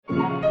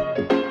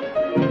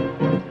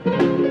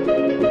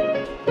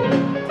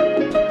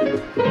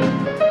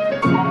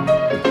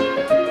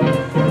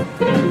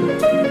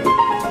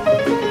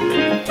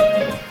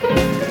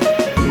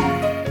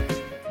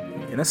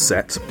a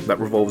set that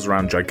revolves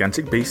around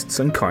gigantic beasts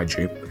and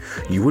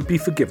kaiju, you would be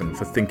forgiven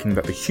for thinking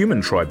that the human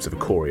tribes of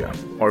Ikoria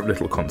are of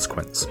little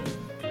consequence.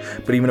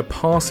 But even a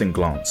passing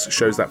glance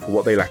shows that for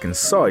what they lack in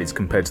size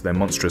compared to their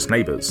monstrous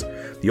neighbours,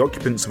 the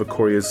occupants of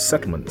Ikoria's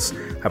settlements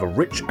have a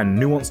rich and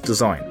nuanced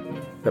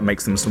design that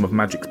makes them some of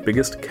Magic's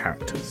biggest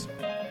characters.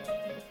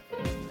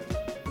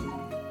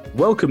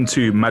 Welcome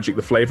to Magic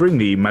the Flavouring,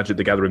 the Magic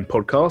the Gathering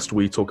podcast.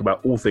 We talk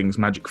about all things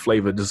Magic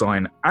flavour,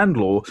 design and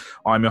lore.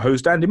 I'm your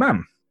host, Andy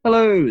Mann.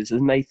 Hello, this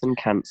is Nathan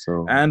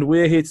Cancel. And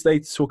we're here today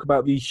to talk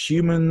about the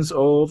humans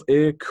of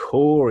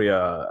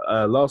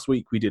Ikoria. Last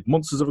week we did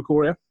Monsters of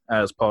Ikoria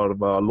as part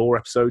of our lore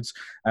episodes,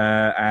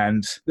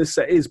 and this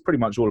set is pretty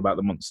much all about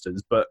the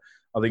monsters, but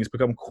I think it's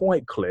become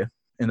quite clear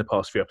in the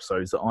past few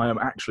episodes that I am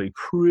actually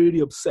pretty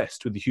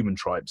obsessed with the human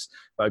tribes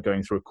that are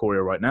going through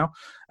Ikoria right now.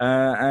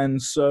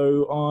 And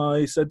so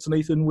I said to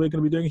Nathan, we're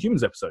going to be doing a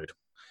humans episode.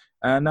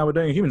 And now we're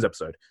doing a humans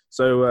episode.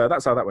 So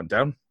that's how that went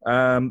down.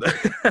 I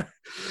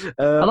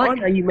like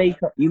how you make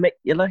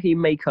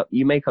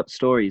up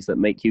stories that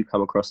make you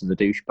come across as a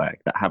douchebag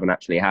that haven't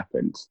actually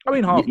happened. I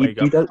mean, half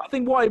make up. I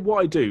think what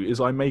I do is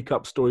I make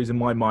up stories in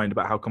my mind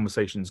about how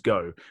conversations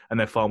go, and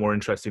they're far more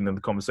interesting than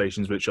the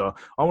conversations which are,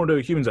 I want to do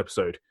a humans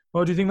episode.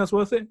 Oh, do you think that's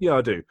worth it? Yeah,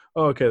 I do.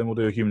 Oh, okay, then we'll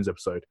do a humans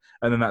episode.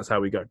 And then that's how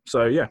we go.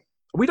 So, yeah.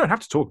 We don't have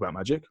to talk about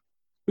magic.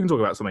 We can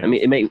talk about something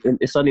else. I mean,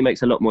 it suddenly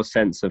makes a lot more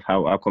sense of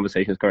how our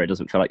conversations go. It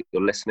doesn't feel like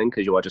you're listening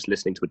because you are just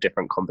listening to a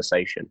different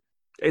conversation.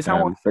 It's how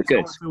I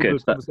feel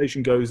the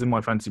conversation goes in my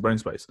fantasy brain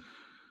space.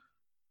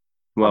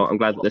 Well, I'm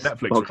glad that this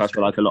podcast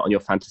relies a lot on your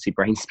fantasy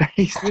brain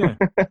space. Yeah.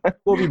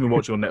 What have you been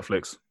watching on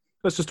Netflix?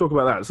 Let's just talk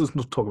about that. Let's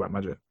not talk about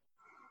magic.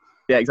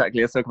 Yeah,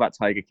 exactly. Let's talk about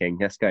Tiger King.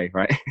 Let's go,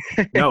 right?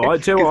 No, I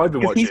tell you what I've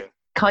been watching.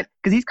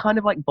 Because he's kind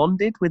of like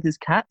bonded with his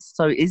cats,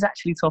 so he's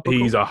actually topical.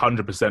 He's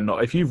 100%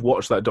 not. If you've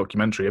watched that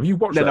documentary, have you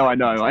watched that? No, I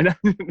know. I know.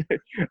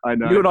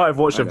 You and I have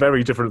watched a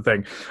very different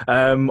thing.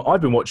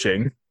 I've been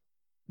watching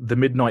The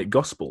Midnight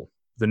Gospel,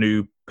 the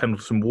new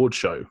Pendleton Ward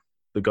show.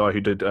 The guy who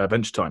did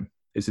Adventure Time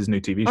is his new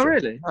TV show. Oh,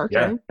 really? Okay.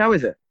 Yeah. How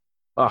is it?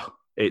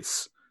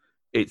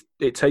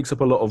 It takes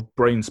up a lot of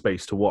brain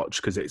space to watch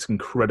because it's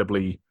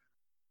incredibly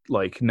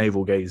like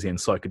navel-gazing and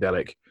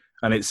psychedelic,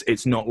 and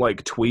it's not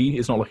like twee.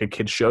 It's not like a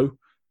kid's show.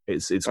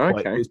 It's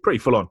pretty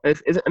full on.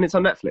 Is it, and it's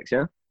on Netflix,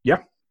 yeah? Yeah.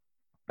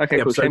 Okay,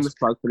 cool. Shameless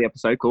plug for the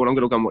episode. Cool. I'm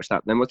going to go and watch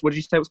that then. What did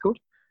you say it was called?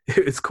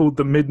 It's called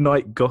The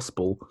Midnight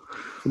Gospel.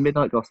 The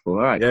Midnight Gospel.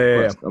 All right.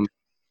 Yeah. I'm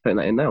putting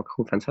that in now.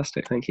 Cool.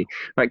 Fantastic. Thank you.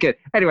 Right, good.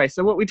 Anyway,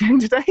 so what are we doing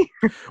today?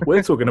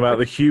 We're talking about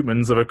the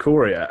humans of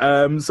Ikoria.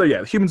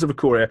 The humans of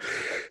Ikoria.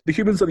 The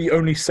humans are the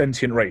only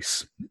sentient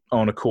race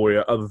on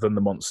Ikoria other than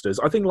the monsters.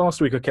 I think last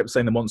week I kept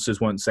saying the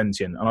monsters weren't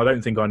sentient, and I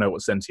don't think I know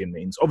what sentient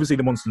means. Obviously,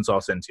 the monsters are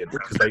sentient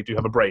because they do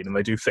have a brain and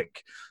they do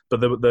think.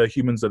 But the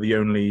humans are the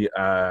only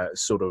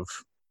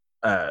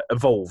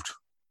evolved,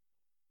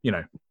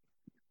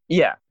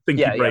 Yeah.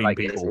 Thinky brain like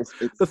people.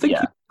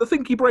 The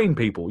thinky brain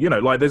people.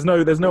 Like there's no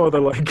other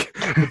like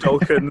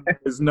Tolkien.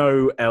 There's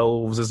no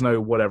elves. There's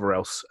no whatever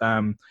else.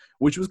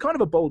 Which was kind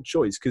of a bold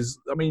choice because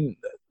I mean,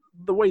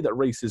 the way that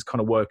races kind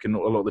of work in a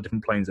lot of the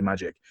different planes of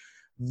Magic,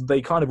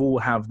 they kind of all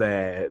have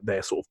their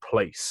sort of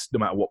place, no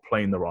matter what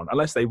plane they're on,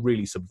 unless they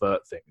really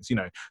subvert things,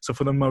 So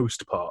for the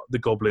most part, the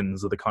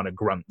goblins are the kind of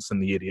grunts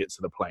and the idiots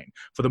of the plane.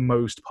 For the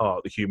most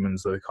part, the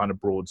humans are the kind of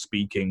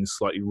broad-speaking,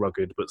 slightly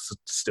rugged, but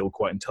still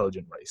quite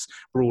intelligent race.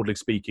 Broadly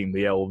speaking,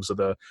 the elves are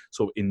the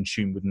sort of in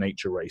tune with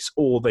nature race,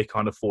 or they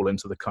kind of fall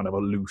into the kind of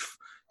aloof,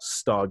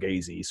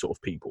 stargazy sort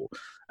of people.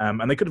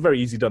 And they could have very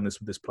easily done this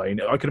with this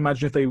plane. I can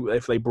imagine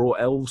if they brought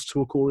elves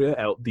to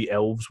Ikoria, the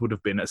elves would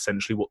have been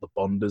essentially what the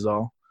Bonders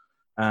are.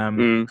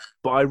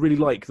 But I really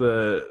like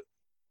the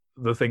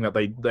thing that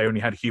they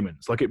only had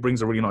humans. Like it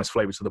brings a really nice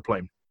flavour to the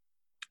plane.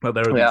 Like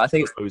there are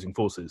these opposing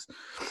forces.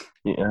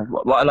 Yeah,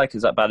 what I like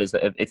is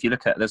that if you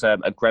look at there's a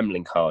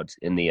gremlin card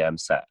in the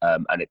set,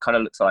 and it kind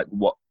of looks like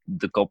what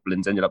the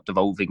goblins ended up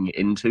devolving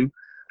into.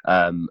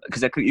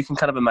 Because you can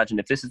kind of imagine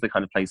if this is the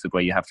kind of place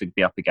where you have to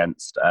be up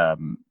against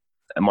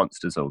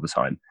monsters all the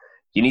time.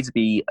 You need to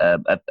be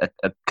a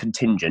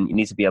contingent. You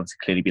need to be able to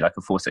clearly be like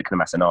a force that can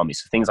amass an army.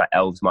 So things like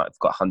elves might have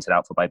got hunted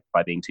out for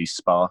by being too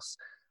sparse.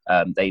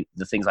 The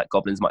things like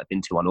goblins might have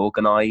been too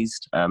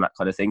unorganized, that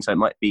kind of thing. So it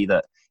might be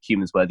that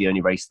humans were the only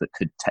race that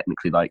could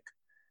technically like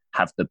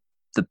have the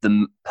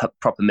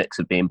proper mix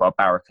of being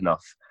barbaric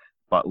enough,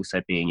 but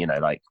also being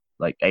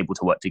like able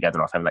to work together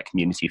and having that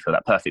community for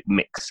that perfect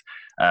mix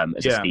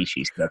as a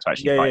species to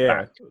actually fight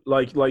back.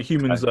 Like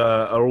humans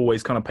are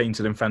always kind of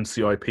painted in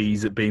fantasy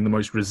IPs at being the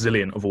most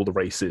resilient of all the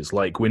races.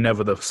 Like we're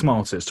never the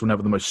smartest, we're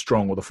never the most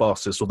strong or the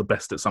fastest or the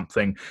best at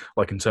something,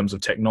 like in terms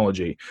of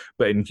technology.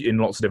 But in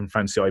lots of different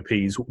fantasy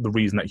IPs, the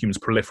reason that humans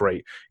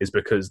proliferate is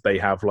because they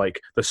have like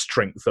the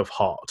strength of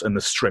heart and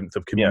the strength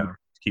of community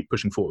to keep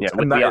pushing forward.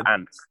 Yeah, we are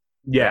ants.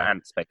 Yeah,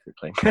 ants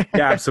basically.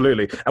 Yeah,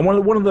 absolutely. And one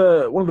of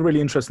the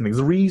really interesting things,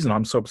 the reason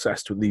I'm so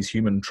obsessed with these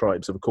human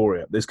tribes of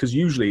Ikoria is because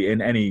usually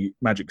in any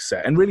Magic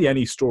set and really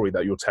any story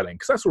that you're telling,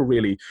 because that's all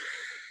really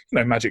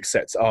magic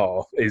sets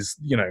is,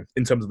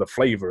 in terms of the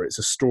flavor, it's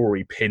a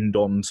story pinned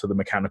onto the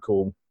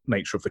mechanical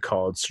nature of the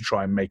cards to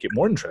try and make it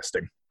more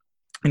interesting.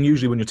 And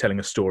usually when you're telling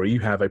a story, you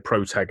have a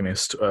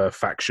protagonist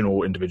faction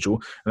or individual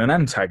and an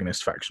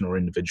antagonist faction or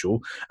individual.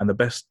 And the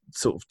best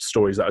sort of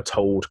stories that are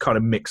told kind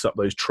of mix up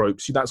those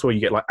tropes. That's where you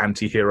get like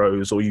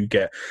anti-heroes, or you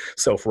get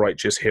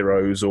self-righteous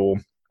heroes, or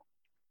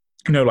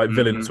like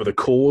villains with a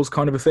cause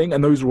kind of a thing.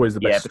 And those are always the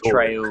best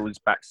betrayals,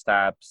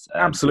 backstabs.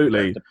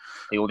 Absolutely.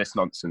 All this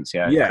nonsense,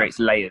 It creates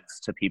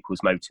layers to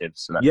people's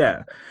motives.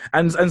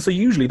 And so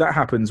usually that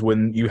happens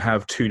when you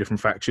have two different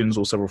factions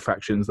or several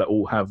factions that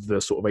all have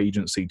the sort of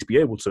agency to be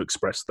able to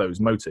express those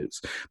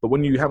motives. But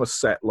when you have a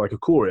set like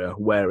Ikoria,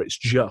 where it's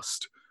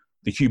just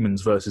the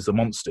humans versus the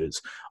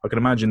monsters, I can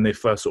imagine the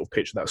first sort of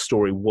pitch of that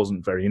story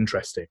wasn't very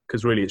interesting,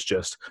 because really it's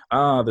just,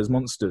 there's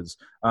monsters,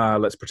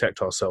 let's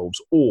protect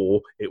ourselves.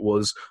 Or it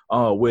was,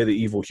 we're the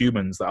evil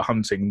humans that are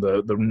hunting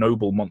the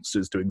noble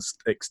monsters to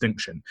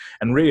extinction.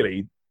 And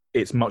really,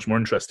 it's much more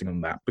interesting than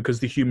that, because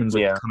the humans are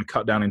kind of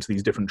cut down into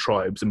these different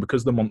tribes, and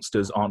because the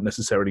monsters aren't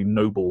necessarily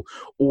noble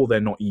or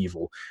they're not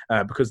evil,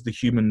 because the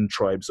human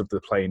tribes of the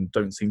plane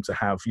don't seem to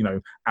have,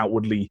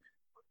 outwardly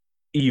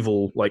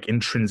evil, like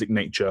intrinsic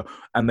nature,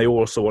 and they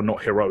also are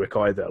not heroic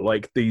either.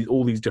 Like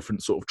all these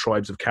different sort of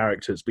tribes of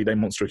characters, be they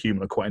monster or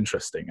human, are quite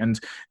interesting. And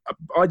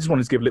I just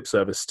wanted to give lip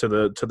service to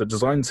the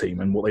design team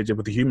and what they did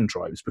with the human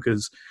tribes,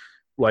 because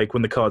like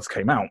when the cards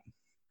came out,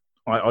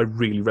 I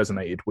really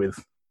resonated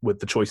with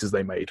the choices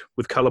they made,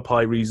 with color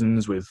pie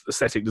reasons, with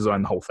aesthetic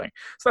design, the whole thing.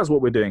 So that's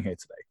what we're doing here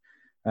today.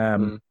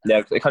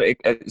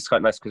 It's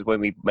quite nice, because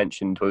when we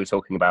were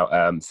talking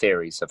about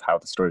theories of how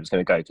the story was going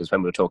to go, because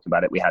when we were talking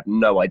about it, we had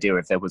no idea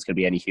if there was going to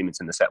be any humans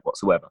in the set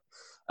whatsoever.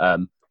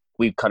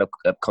 We kind of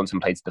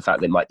contemplated the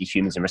fact that it might be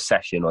humans in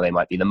recession, or they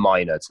might be the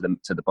minor to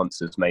the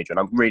monsters major, and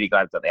I'm really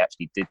glad that they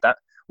actually did that.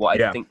 What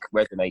I think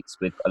resonates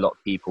with a lot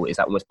of people is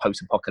that almost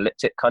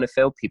post-apocalyptic kind of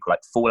feel. People like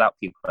Fallout,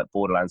 people like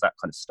Borderlands, that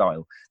kind of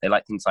style. They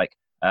like things like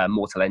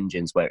Mortal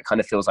Engines, where it kind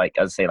of feels like,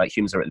 as I say, like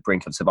humans are at the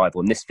brink of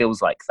survival, and this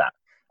feels like that.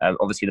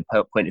 Obviously,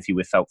 the point of view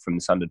we've felt from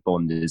the Sundered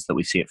Bond is that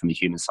we see it from the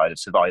human side of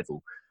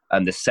survival.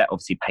 And the set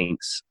obviously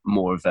paints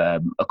more of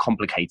a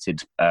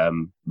complicated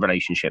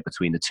relationship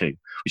between the two,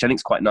 which I think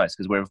is quite nice,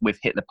 because we've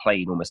hit the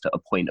plane almost at a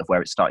point of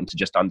where it's starting to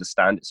just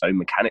understand its own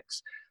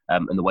mechanics,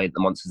 and the way that the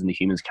monsters and the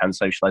humans can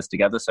socialize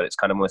together. So it's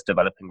kind of almost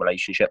developing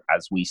relationship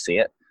as we see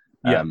it.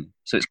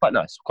 So it's quite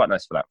nice for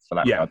that.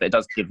 But it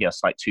does give us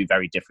like two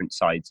very different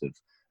sides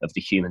of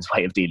the human's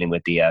way of dealing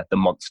with the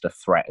monster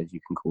threat, as you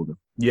can call them.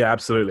 Yeah,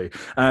 absolutely.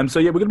 We're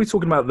going to be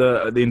talking about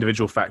the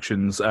individual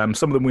factions. Some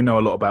of them we know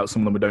a lot about,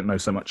 some of them we don't know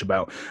so much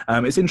about.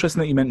 It's interesting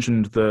that you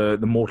mentioned the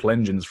Mortal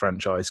Engines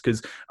franchise,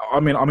 because I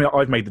mean,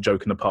 I've made the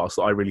joke in the past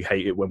that I really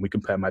hate it when we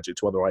compare Magic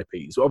to other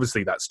IPs.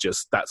 Obviously, that's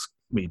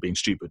me being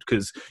stupid,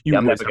 because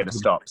I'm never going to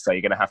stop, so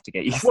you're going to have to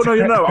get used to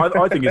it. Well, no,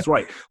 I think it's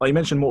right. Like you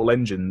mentioned Mortal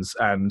Engines,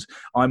 and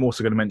I'm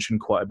also going to mention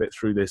quite a bit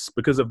through this,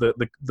 because of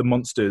the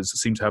monsters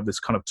seem to have this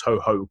kind of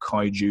Toho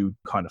kaiju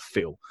kind of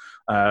feel.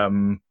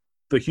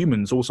 The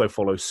humans also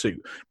follow suit.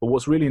 But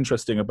what's really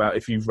interesting about,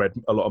 if you've read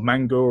a lot of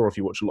manga or if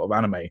you watch a lot of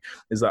anime,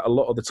 is that a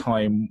lot of the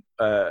time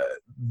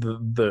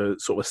the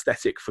sort of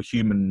aesthetic for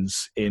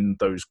humans in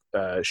those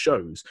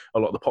shows, a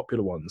lot of the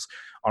popular ones,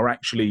 are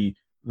actually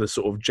the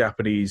sort of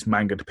Japanese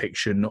manga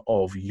depiction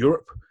of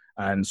Europe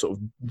and sort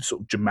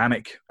of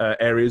Germanic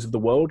areas of the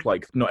world.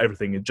 Like, not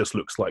everything, it just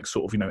looks like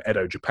sort of,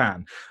 Edo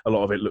Japan. A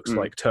lot of it looks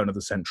like turn of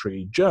the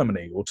century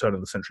Germany, or turn of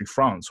the century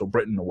France or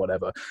Britain or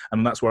whatever.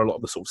 And that's where a lot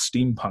of the sort of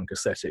steampunk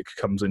aesthetic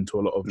comes into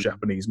a lot of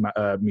Japanese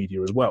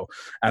media as well.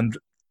 And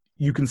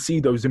you can see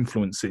those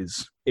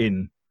influences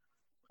in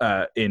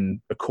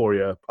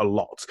Ikoria a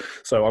lot.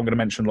 So I'm going to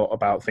mention a lot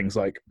about things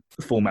like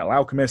Full Metal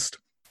Alchemist,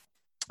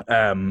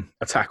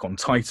 Attack on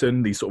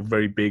Titan, these sort of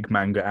very big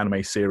manga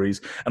anime series,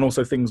 and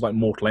also things like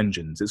Mortal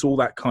Engines. It's all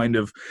that kind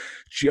of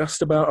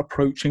just about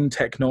approaching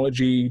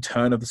technology,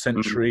 turn of the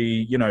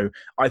century.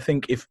 I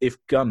think if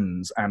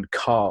guns and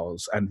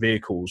cars and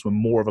vehicles were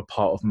more of a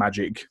part of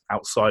Magic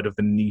outside of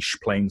the niche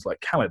planes like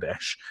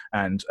Kaladesh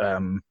and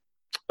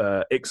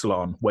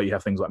Ixalan, where you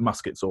have things like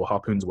muskets or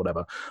harpoons or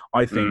whatever,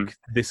 I think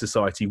this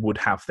society would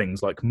have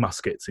things like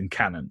muskets and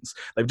cannons.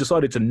 They've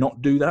decided to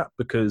not do that,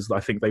 because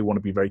I think they want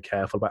to be very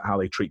careful about how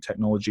they treat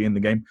technology in the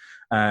game.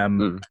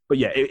 But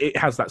yeah, it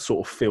has that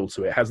sort of feel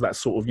to it. It has that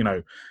sort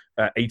of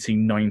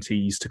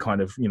 1890s to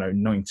kind of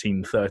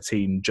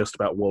 1913, just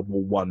about World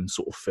War One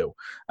sort of feel,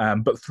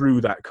 but through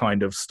that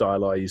kind of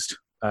stylized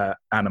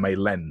anime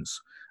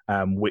lens.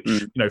 Which,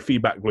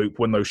 feedback loop,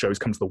 when those shows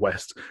come to the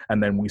West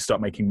and then we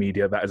start making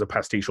media that is a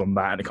pastiche on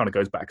that, and it kind of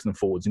goes backwards and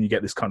forwards, and you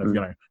get this kind of,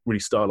 really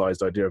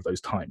stylized idea of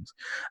those times.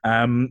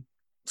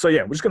 So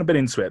yeah, we're just going to bit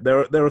into it.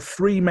 There are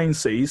three main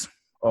cities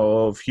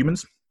of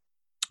humans,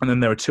 and then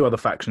there are two other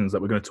factions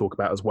that we're going to talk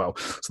about as well.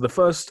 So the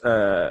first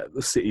the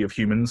city of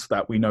humans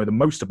that we know the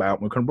most about,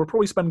 we'll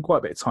probably spend quite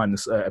a bit of time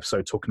this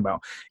episode talking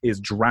about,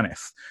 is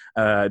Dranith.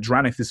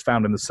 Dranith is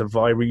found in the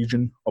Savai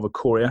region of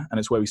Ikoria, and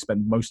it's where we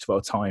spend most of our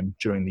time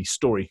during the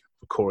story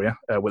of Ikoria,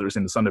 whether it's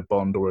in the Sundered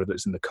Bond or whether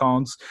it's in the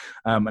cards,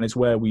 and it's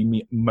where we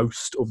meet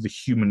most of the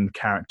human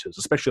characters,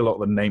 especially a lot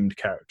of the named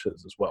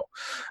characters as well.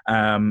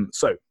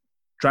 So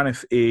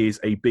Dranith is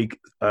a big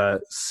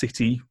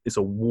city. It's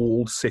a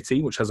walled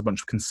city, which has a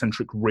bunch of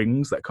concentric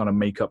rings that kind of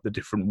make up the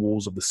different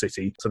walls of the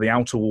city. So the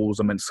outer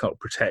walls are meant to help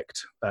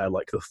protect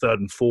like the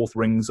third and fourth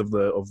rings of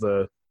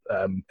the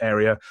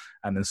area,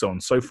 and then so on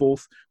and so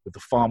forth, with the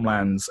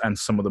farmlands and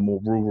some of the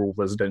more rural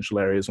residential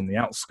areas on the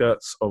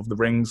outskirts of the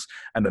rings.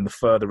 And then the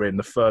further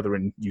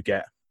in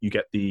you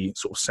get the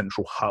sort of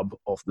central hub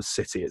of the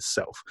city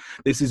itself.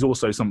 This is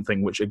also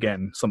something which,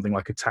 again, something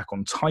like Attack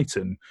on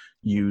Titan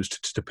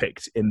used to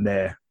depict in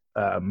their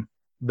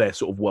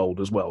sort of world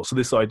as well. So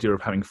this idea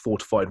of having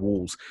fortified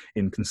walls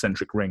in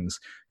concentric rings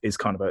is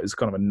kind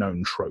of a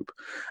known trope.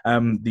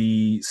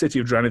 The city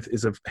of Dranith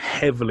is a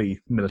heavily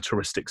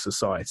militaristic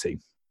society.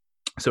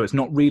 So it's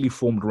not really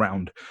formed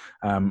around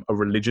a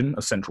religion,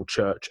 a central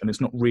church, and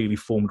it's not really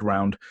formed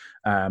around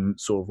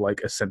sort of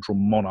like a central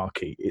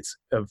monarchy. It's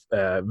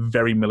a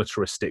very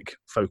militaristic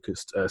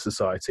focused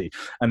society,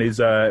 and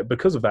is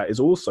because of that is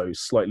also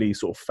slightly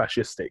sort of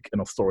fascistic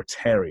and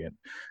authoritarian,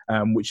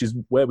 which is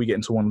where we get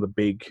into one of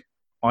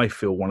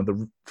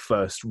the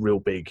first real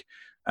big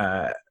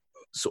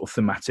sort of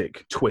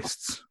thematic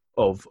twists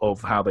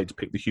of how they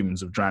depict the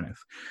humans of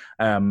Dranith,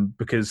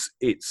 because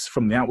it's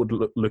from the outward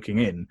looking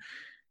in.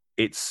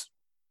 It's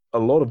a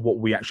lot of what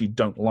we actually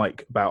don't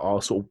like about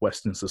our sort of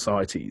Western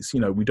societies. You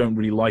know, we don't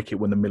really like it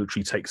when the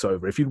military takes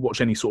over. If you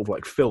watch any sort of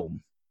like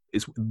film,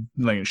 it's, you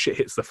know, shit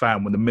hits the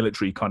fan when the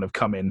military kind of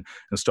come in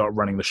and start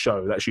running the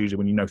show. That's usually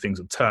when you know things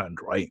have turned,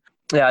 right?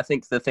 Yeah, I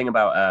think the thing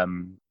about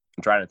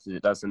Dranith is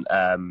it doesn't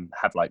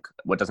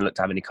doesn't look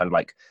to have any kind of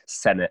like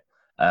Senate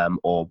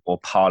or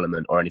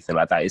Parliament or anything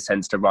like that. It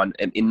tends to run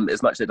in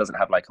as much as it doesn't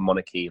have like a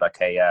monarchy,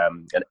 like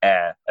an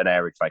heir,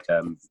 like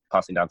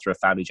passing down through a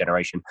family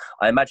generation.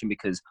 I imagine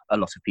because a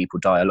lot of people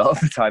die a lot of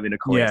the time in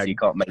Ikoria, so you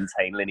can't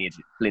maintain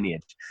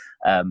lineage.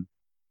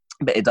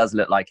 But it does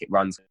look like it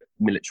runs a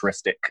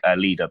militaristic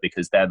leader,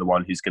 because they're the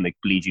one who's going to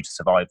lead you to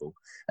survival,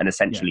 and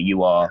essentially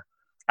you are,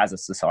 as a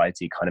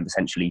society, kind of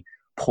essentially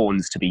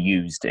pawns to be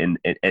used in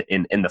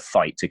the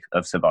fight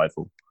of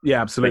survival.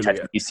 Yeah, absolutely.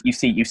 You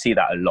see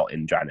that a lot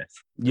in Dranith.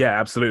 Yeah,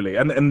 absolutely.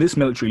 And this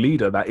military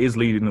leader that is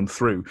leading them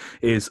through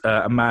is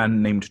a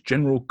man named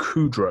General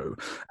Kudro.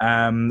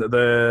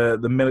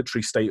 The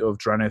military state of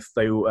Dranith,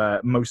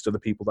 most of the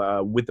people that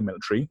are with the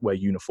military wear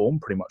uniform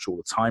pretty much all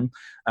the time,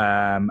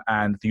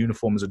 and the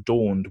uniform is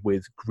adorned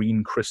with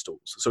green crystals.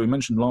 So we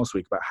mentioned last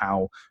week about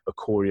how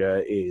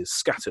Ikoria is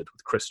scattered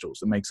with crystals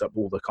that makes up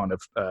all the kind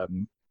of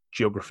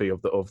geography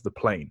of the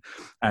plane,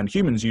 and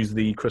humans use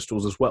the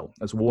crystals as well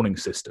as warning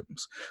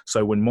systems.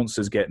 So when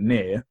monsters get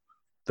near,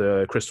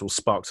 the crystals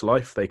spark to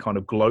life, they kind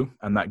of glow,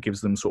 and that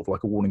gives them sort of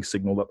like a warning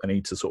signal that they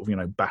need to sort of, you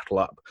know, battle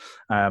up.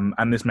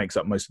 And this makes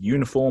up most of the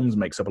uniforms,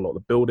 makes up a lot of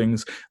the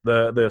buildings.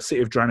 The city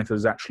of Dranith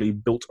is actually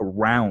built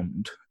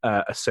around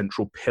a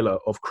central pillar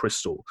of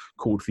crystal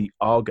called the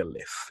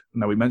Argolith.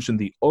 Now, we mentioned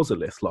the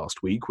Ozolith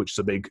last week, which is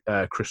a big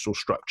crystal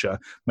structure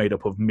made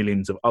up of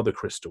millions of other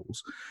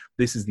crystals.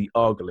 This is the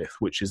Argolith,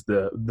 which is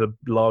the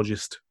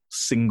largest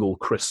single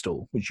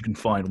crystal which you can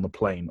find on the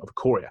plane of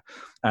Ikoria,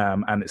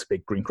 and it's a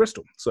big green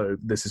crystal. So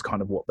this is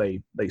kind of what they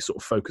sort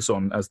of focus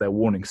on as their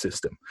warning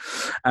system.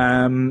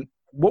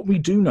 What we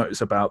do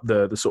notice about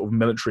the sort of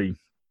military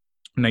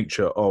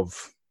nature of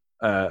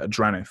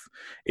Dranith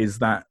is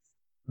that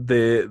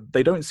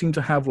they don't seem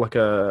to have like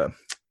a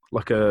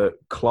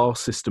class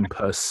system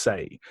per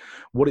se.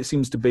 What it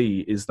seems to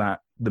be is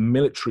that the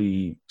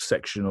military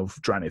section of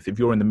Dranith, if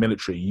you're in the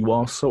military, you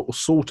are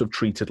sort of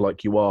treated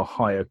like you are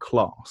higher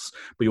class,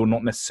 but you're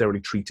not necessarily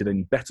treated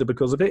any better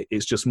because of it.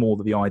 It's just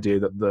more the idea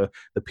that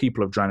the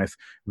people of Dranith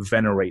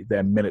venerate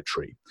their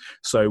military.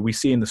 So we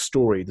see in the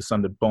story, The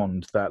Sundered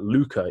Bond, that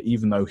Luca,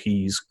 even though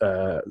he's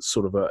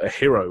sort of a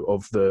hero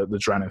of the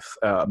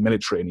Dranith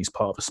military and he's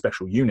part of a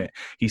special unit,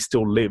 he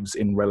still lives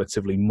in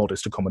relatively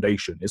modest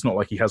accommodation. It's not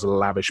like he has a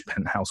lavish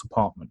penthouse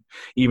apartment.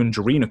 Even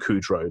Jarina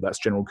Kudro, that's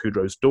General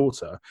Kudro's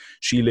daughter,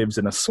 she lives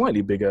in a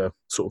slightly bigger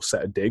sort of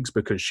set of digs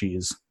because she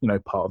is, you know,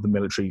 part of the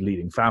military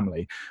leading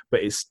family,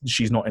 but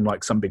she's not in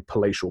like some big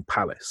palatial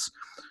palace.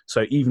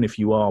 So even if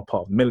you are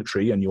part of the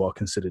military and you are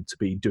considered to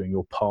be doing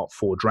your part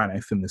for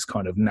Dranith in this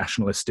kind of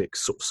nationalistic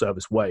sort of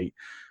service way,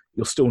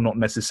 you're still not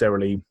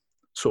necessarily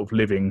sort of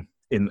living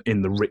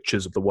in the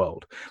riches of the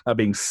world. That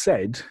being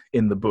said,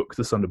 in the book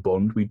The Sundered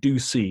Bond, we do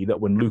see that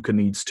when Luca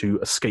needs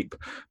to escape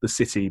the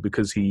city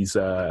because he's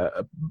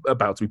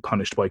about to be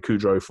punished by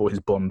Kudro for his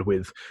bond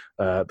with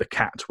the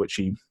cat, which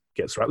he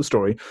gets throughout the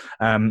story,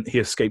 he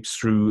escapes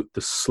through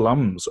the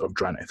slums of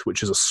Dranith,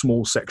 which is a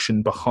small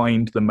section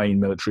behind the main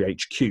military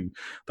HQ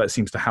that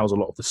seems to house a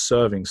lot of the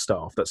serving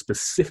staff that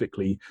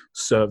specifically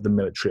serve the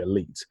military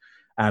elite,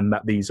 and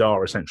that these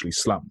are essentially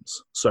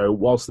slums. So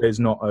whilst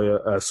there's not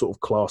a sort of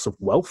class of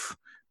wealth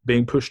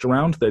being pushed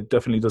around, there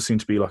definitely does seem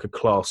to be like a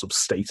class of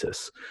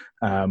status,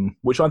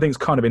 which I think is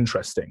kind of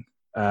interesting.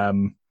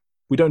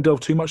 we don't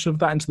delve too much of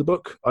that into the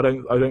book. I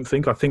don't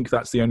think. I think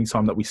that's the only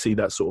time that we see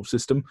that sort of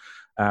system.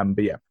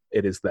 But yeah,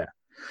 it is there.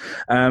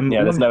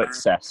 There's no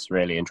excess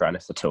really in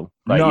Drannith at all.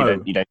 Like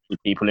no. you don't see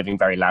people living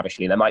very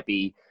lavishly. There might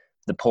be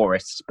the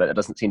poorest, but there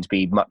doesn't seem to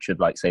be much of,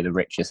 like, say, the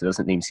richest. There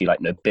doesn't seem to see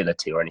like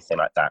nobility or anything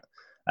like that.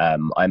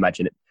 I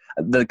imagine it.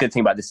 The good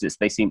thing about this is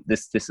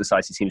this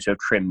society seems to have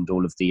trimmed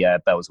all of the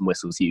bells and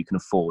whistles that you can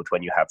afford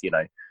when you have,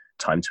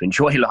 time to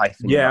enjoy life.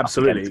 Yeah,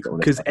 absolutely.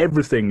 Because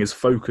everything is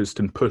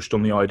focused and pushed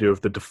on the idea of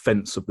the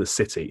defense of the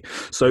city.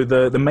 So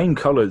the main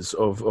colors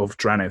of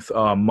Drannith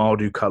are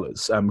Mardu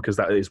colors, because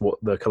that is what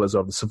the colors are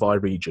of the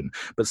Savai region.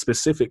 But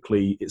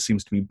specifically, it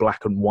seems to be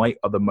black and white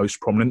are the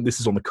most prominent.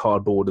 This is on the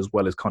cardboard as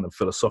well as kind of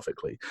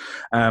philosophically.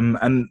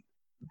 And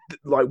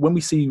like when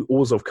we see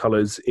Orzhov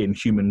colors in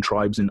human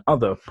tribes in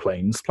other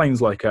planes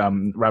like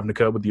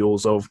Ravnica with the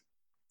Orzhov,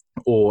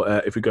 or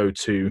if we go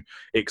to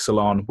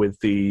Ixalan with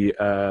the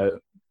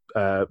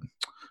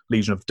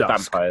Legion of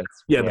Dusk. Vampires.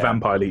 Yeah, the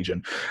Vampire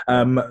Legion.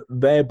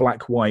 Their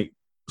black-white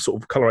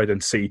sort of color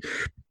identity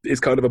is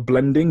kind of a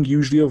blending,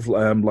 usually of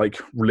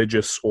like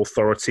religious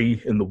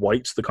authority in the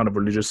white, the kind of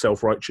religious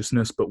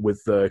self-righteousness, but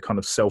with the kind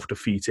of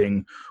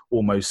self-defeating,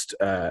 almost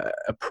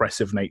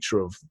oppressive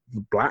nature of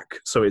the black.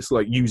 So it's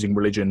like using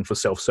religion for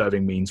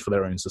self-serving means for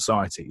their own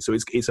society. So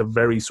it's a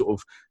very sort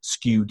of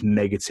skewed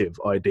negative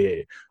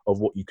idea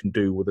of what you can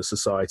do with a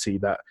society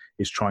that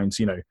is trying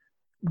to,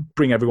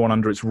 bring everyone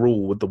under its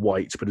rule with the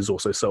white, but is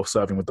also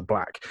self-serving with the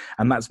black.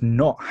 And that's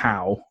not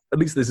how, at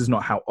least this is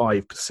not how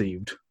I've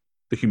perceived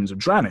the humans of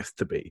Drannith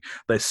to be.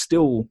 They're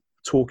still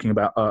talking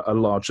about a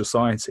large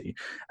society,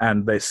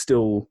 and they're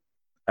still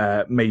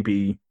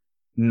maybe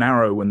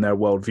narrow in their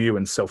worldview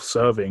and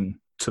self-serving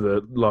to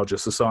the larger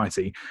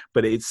society,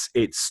 but it's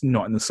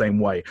not in the same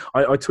way.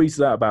 I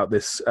tweeted out about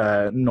this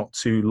not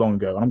too long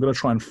ago, and I'm going to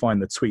try and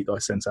find the tweet that I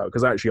sent out,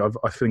 because actually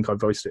I think I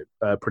voiced it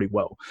pretty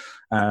well.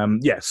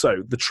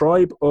 So the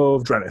tribe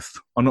of Drannith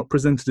are not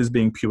presented as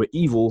being pure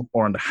evil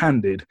or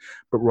underhanded,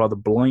 but rather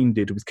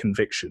blinded with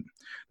conviction.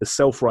 The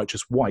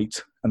self-righteous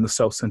white and the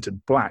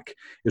self-centered black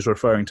is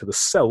referring to the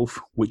self,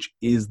 which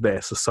is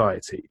their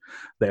society.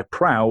 They're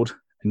proud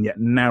and yet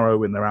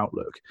narrow in their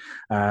outlook,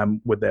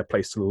 with their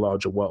place to the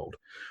larger world.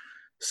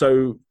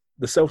 So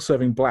the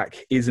self-serving black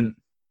isn't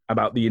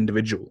about the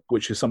individual,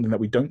 which is something that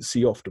we don't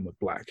see often with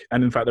black.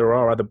 And in fact, there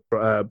are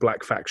other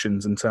black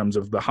factions in terms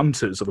of the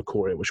hunters of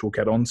Ikoria, which we'll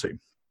get onto,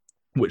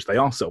 which they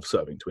are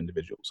self-serving to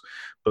individuals.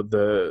 But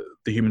the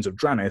humans of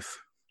Drannith,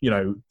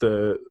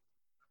 the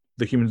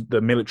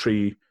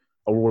military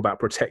are all about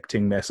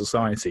protecting their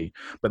society,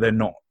 but they're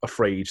not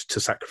afraid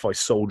to sacrifice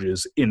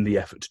soldiers in the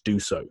effort to do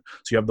so.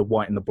 So you have the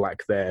white and the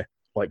black there,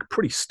 like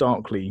pretty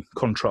starkly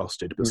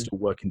contrasted, but still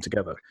working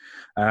together.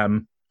 I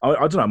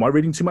don't know. Am I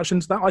reading too much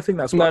into that? I think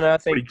that's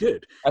pretty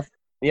good.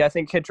 I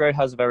think Kidro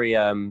has a very,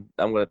 I'm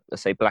going to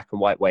say black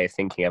and white way of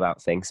thinking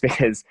about things,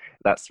 because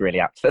that's really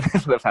apt for the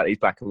fact that he's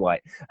black and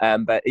white.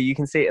 But you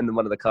can see it in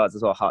one of the cards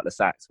as well, Heartless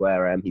Acts,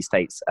 where he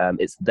states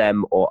it's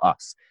them or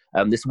us.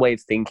 This way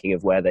of thinking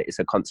of where it's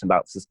a constant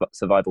about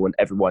survival, and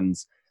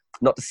everyone's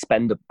not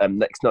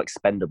it's not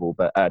expendable,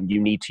 but you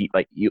need to,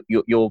 like,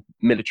 your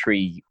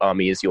military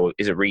army is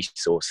a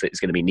resource that is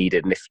going to be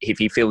needed. And if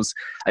he feels,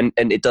 and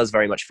it does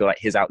very much feel like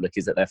his outlook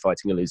is that they're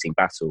fighting a losing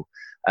battle.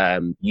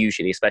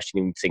 Usually,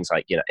 especially in things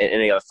like, in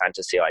any other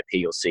fantasy IP,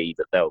 you'll see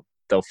that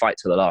they'll fight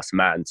to the last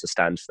man to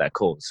stand for their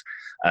cause.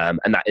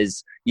 And that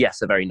is,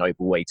 yes, a very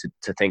noble way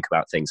to think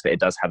about things, but it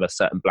does have a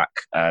certain black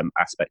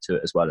aspect to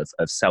it as well,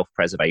 of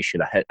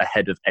self-preservation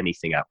ahead of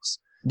anything else.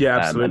 Yeah,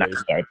 absolutely. And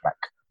that's a very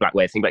black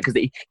way of thinking about it,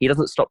 because he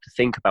doesn't stop to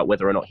think about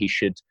whether or not he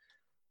should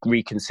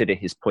reconsider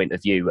his point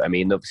of view. I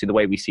mean, obviously, the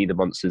way we see the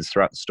monsters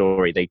throughout the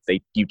story,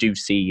 you do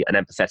see an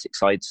empathetic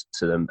side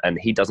to them, and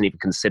he doesn't even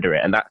consider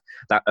it. And that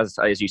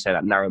as you say,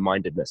 that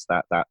narrow-mindedness,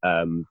 that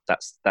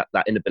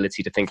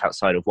inability to think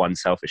outside of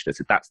one's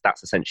selfishness,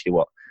 that's essentially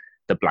what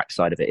the black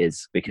side of it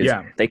is. Because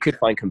they could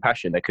find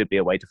compassion, there could be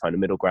a way to find a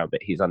middle ground,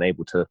 but he's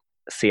unable to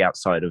see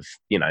outside of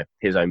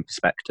his own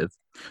perspective.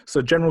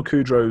 So General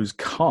Kudro's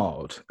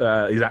card,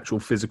 his actual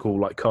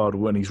physical card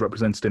when he's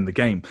represented in the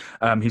game,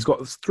 he's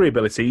got 3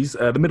 abilities.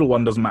 The middle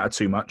one doesn't matter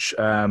too much,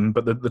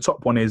 but the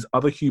top one is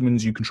other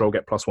humans you control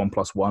get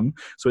 +1/+1.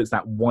 So it's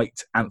that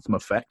white anthem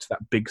effect,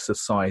 that big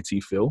society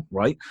feel,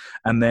 right?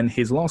 And then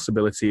his last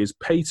ability is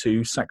pay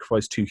 2,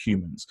 sacrifice 2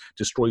 humans,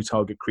 destroy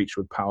target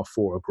creature with power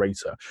 4 or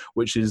greater,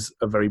 which is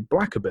a very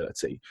black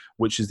ability,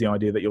 which is the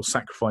idea that you're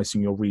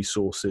sacrificing your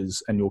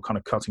resources and you're kind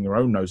of cutting your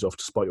own nose off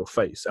to spite your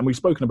face. And we've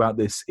spoken about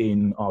this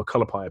in our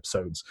Colour Pie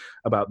episodes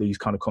about these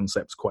kind of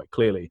concepts quite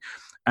clearly.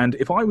 And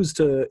if I was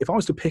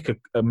to pick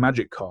a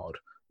magic card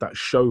that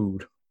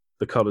showed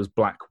the colours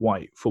black,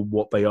 white for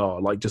what they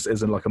are, like just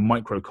as in like a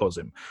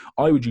microcosm,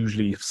 I would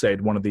usually have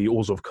said one of the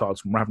Orzhov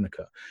cards from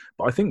Ravnica.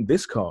 But I think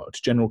this card,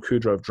 General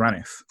Kudro of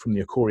Drannith from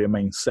the Ikoria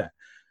main set,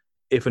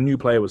 if a new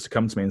player was to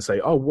come to me and say,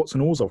 oh, what's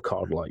an Orzhov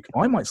card like?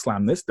 I might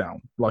slam this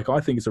down. Like,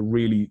 I think it's a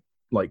really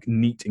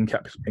neat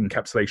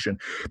encapsulation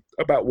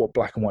about what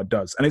black and white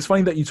does. And it's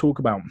funny that you talk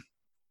about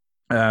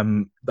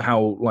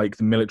how like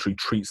the military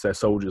treats their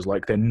soldiers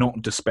like they're not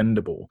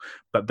dispendable,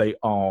 but they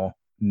are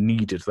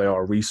needed. They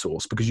are a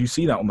resource, because you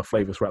see that on the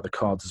flavor throughout the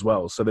cards as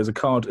well. So there's a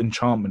card,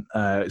 enchantment,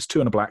 it's 2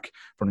 and a black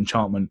for an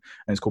enchantment,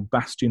 and it's called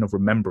Bastion of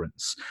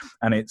Remembrance,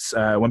 and it's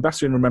when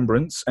Bastion of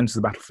Remembrance enters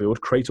the battlefield,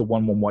 create a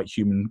 1/1 white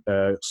human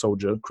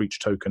soldier creature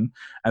token,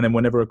 and then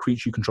whenever a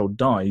creature you control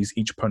dies,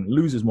 each opponent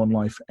loses 1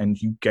 life and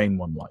you gain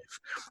 1 life.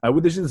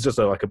 This is just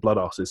like a blood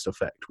artist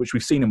effect, which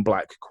we've seen in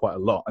black quite a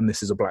lot, and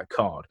this is a black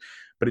card,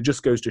 but it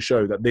just goes to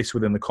show that this,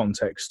 within the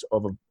context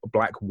of a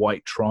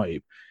black-white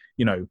tribe,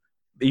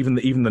 even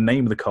the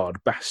name of the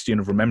card, Bastion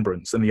of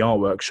Remembrance, and the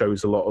artwork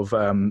shows a lot of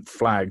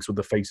flags with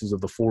the faces of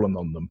the fallen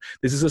on them.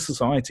 This is a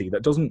society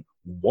that doesn't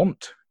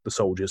want the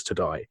soldiers to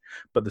die,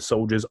 but the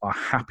soldiers are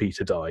happy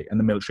to die, and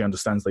the military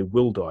understands they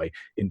will die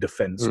in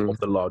defense of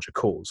the larger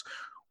cause.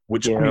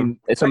 Which, I mean,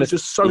 it's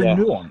just so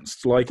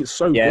nuanced. Like, it's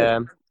so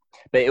good.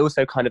 But it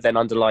also kind of then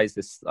underlies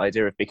this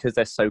idea of, because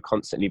they're so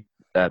constantly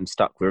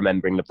stuck with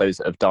remembering those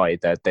that have died,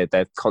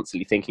 they're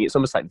constantly thinking. It's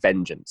almost like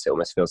vengeance. It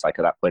almost feels like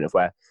at that point of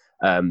where,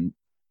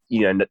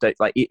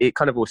 like it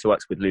kind of also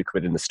works with Luke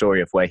within the story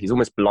of where he's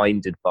almost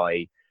blinded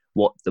by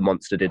what the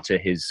monster did to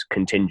his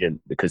contingent,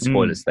 because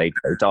spoilers, they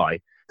die,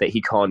 that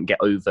he can't get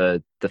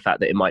over the fact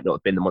that it might not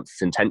have been the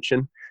monster's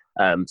intention.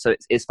 So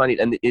it's funny,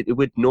 and it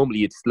would normally,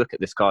 you'd look at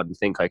this card and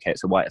think, okay,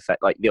 it's a white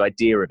effect. Like, the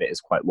idea of it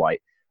is quite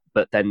white.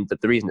 But then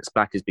the reason it's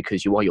black is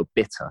because you're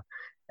bitter.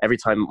 Every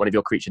time one of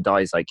your creature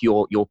dies, like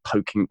you're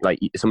poking, like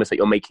it's almost like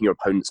you're making your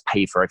opponents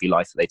pay for every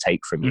life that they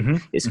take from you.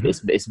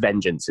 It's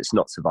vengeance. It's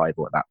not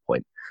survival at that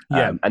point.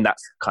 And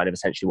that's kind of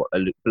essentially what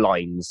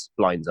blinds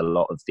a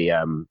lot of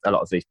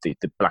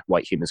the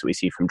black-white humans that we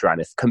see from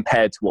Drannith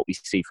compared to what we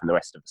see from the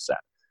rest of the set.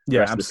 The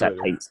rest of the set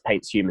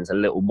paints humans a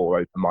little more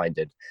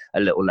open-minded, a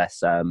little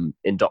less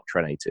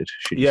indoctrinated.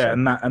 Should you say.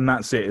 And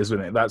that's it,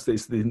 isn't it?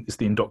 It's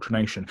the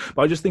indoctrination.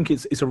 But I just think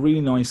it's a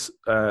really nice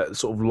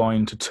sort of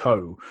line to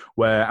toe.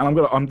 Where,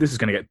 and this is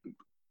going to get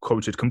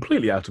quoted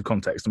completely out of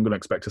context. I'm going to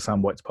expect a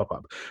soundbite to pop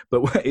up.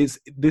 But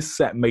this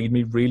set made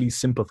me really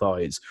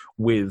sympathise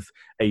with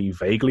a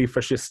vaguely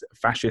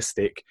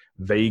fascistic,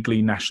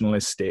 vaguely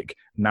nationalistic,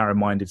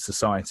 narrow-minded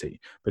society,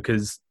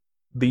 because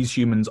these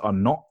humans are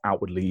not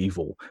outwardly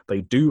evil.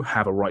 They do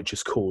have a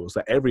righteous cause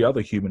that every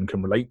other human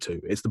can relate to.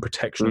 It's the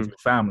protection of your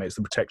family. It's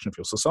the protection of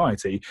your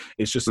society.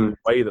 It's just the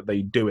way that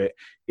they do it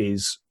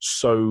is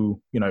so,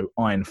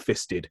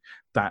 iron-fisted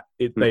that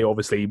they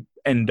obviously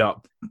end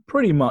up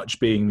pretty much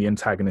being the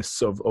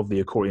antagonists of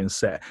the Ikorian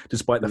set,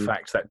 despite the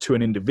fact that to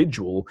an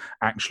individual,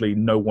 actually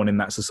no one in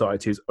that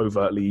society is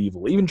overtly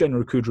evil. Even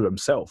General Kudro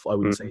himself, I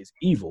wouldn't say is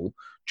evil,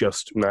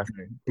 just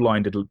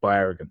blinded by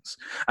arrogance.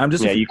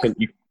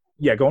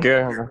 Yeah, go on.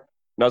 Yeah.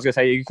 I was going to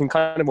say, you can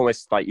kind of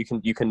almost like you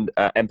can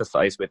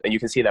empathize with, and you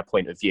can see their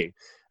point of view.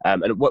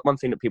 And one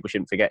thing that people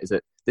shouldn't forget is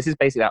that this is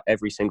basically how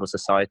every single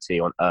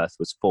society on Earth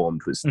was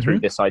formed, was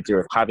through this idea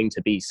of having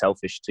to be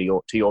selfish to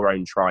your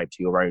own tribe,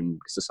 to your own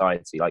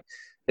society. Like,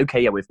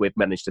 okay, yeah, we've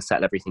managed to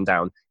settle everything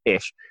down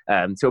ish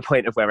to a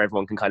point of where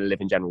everyone can kind of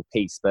live in general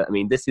peace. But I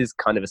mean, this is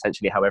kind of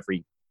essentially how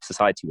every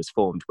society was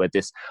formed, where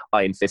this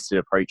iron-fisted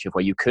approach of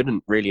where you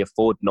couldn't really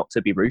afford not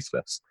to be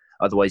ruthless,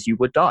 otherwise you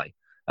would die.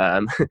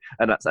 And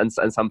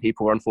some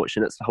people were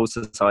unfortunate. The whole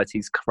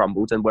society's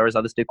crumbled, and whereas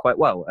others did quite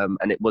well.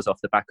 And it was off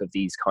the back of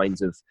these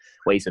kinds of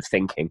ways of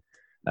thinking.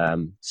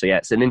 So yeah,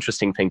 it's an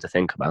interesting thing to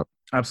think about.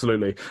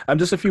 Absolutely.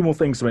 Just a few more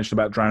things to mention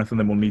about Drannith, and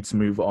then we'll need to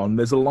move on.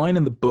 There's a line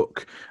in the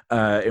book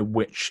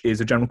which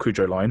is a General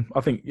Kudro line. I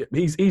think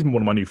he's one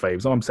of my new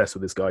faves. I'm obsessed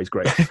with this guy. He's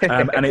great.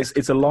 And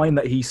it's a line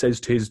that he says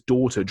to his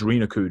daughter,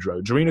 Drina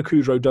Kudro. Drina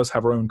Kudro does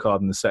have her own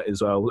card in the set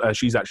as well.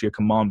 She's actually a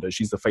commander.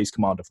 She's the face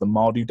commander for the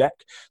Mardu deck.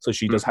 So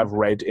she does have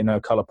red in her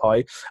colour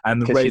pie.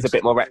 And the red, she's a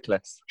bit more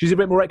reckless. She's a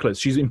bit more reckless.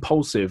 She's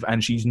impulsive,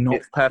 and she's not...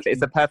 It's perfect.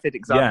 It's a perfect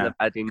example of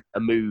adding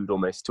a mood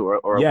almost, or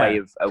a way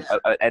of...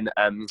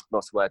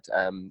 what's the word?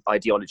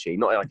 Ideology,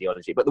 not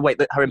ideology, but the way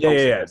that her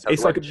impulsiveness.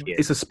 It's like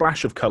it's a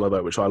splash of colour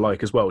though, which I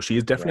like as well. She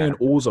is definitely an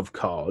Orzhov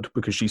card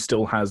because she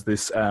still has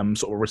this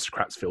sort of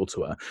aristocrat's feel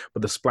to her.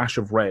 But the splash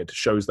of red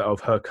shows that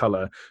of her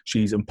colour,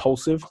 she's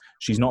impulsive.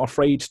 She's not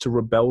afraid to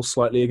rebel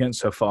slightly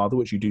against her father,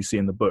 which you do see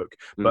in the book.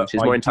 But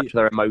she's more in touch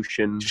with her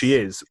emotions. She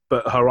is,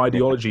 but her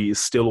ideology is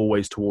still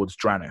always towards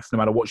Drannith. No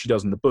matter what she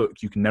does in the book,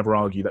 you can never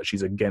argue that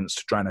she's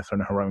against Drannith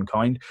and her own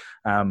kind.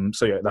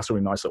 So yeah, that's a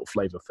really nice little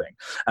flavour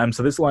thing.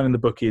 So this line in the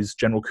book is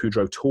General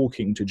Kudro talking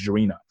to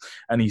Drina,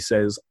 and he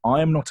says,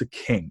 "I am not a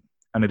king,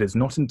 and it is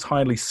not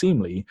entirely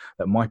seemly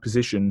that my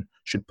position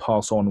should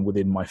pass on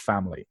within my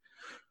family."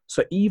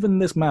 So even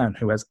this man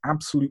who has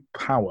absolute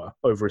power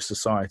over his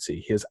society,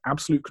 he has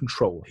absolute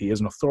control, he is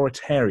an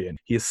authoritarian,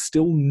 he is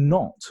still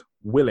not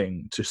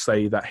willing to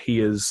say that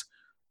he is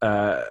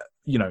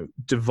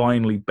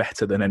divinely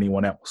better than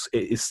anyone else.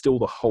 It is still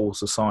the whole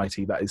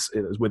society that is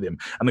with him.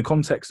 And the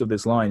context of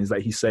this line is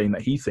that he's saying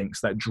that he thinks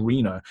that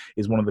Drina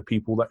is one of the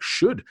people that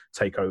should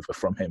take over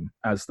from him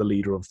as the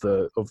leader of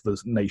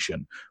the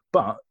nation.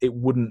 But it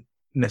wouldn't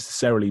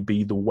necessarily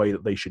be the way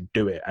that they should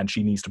do it. And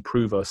she needs to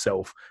prove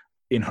herself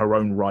in her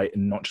own right,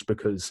 and not just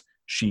because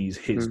she's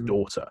his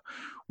daughter,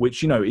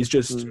 which, you know, is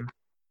just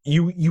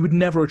you would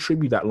never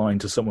attribute that line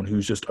to someone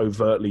who's just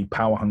overtly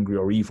power hungry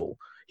or evil.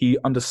 He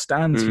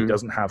understands he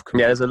doesn't have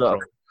complete there's a lot.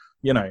 control.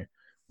 You know,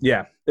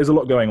 there's a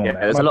lot going on there.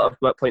 There's a lot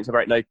of points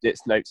about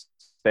notes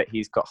that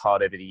he's got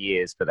hard over the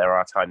years, but there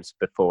are times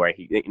before where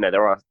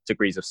there are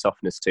degrees of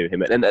softness to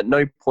him, and at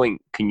no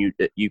point can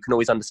you can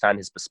always understand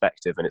his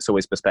perspective, and it's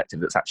always perspective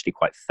that's actually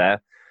quite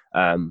fair.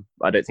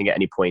 I don't think at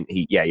any point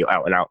you'll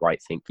out and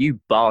outright think, you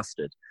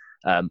bastard.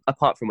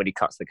 Apart from when he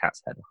cuts the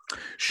cat's head off.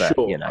 But,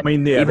 sure. I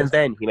mean, even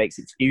then he makes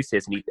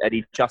excuses and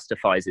he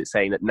justifies it,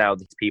 saying that now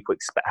these people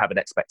have an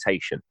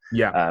expectation.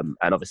 Yeah.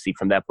 And obviously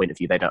from their point of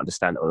view, they don't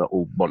understand that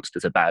all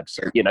monsters are bad.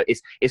 So,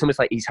 it's almost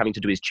like he's having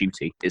to do his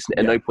duty.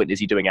 At no point is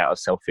he doing it out of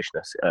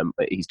selfishness.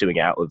 He's doing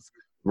it out of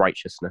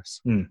righteousness.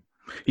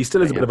 He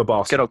still is a bit of a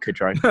bastard. Good old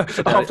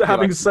Kudrone. After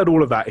having said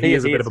all of that, he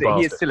is a bit of a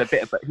bastard. He is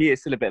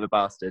still a bit of a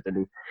bastard,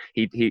 and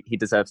he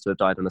deserves to have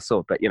died on a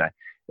sword. But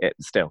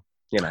it's still.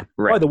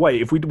 By the way,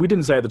 if we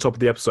didn't say at the top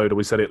of the episode, or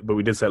we said it, but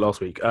we did say it last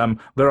week,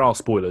 there are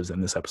spoilers in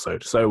this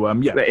episode. So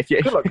good luck with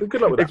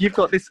that. If you've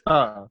got this,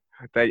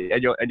 and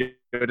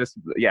you're just,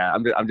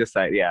 I'm just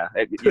saying,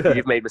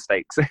 you've made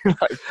mistakes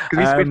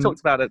because we've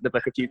talked about the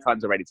book a few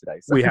times already today.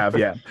 So. We have,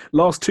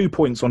 Last 2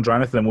 points on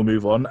Draneth, then we'll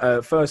move on.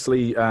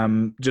 Firstly,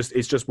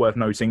 it's just worth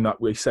noting that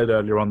we said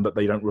earlier on that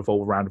they don't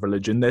revolve around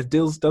religion. There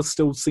does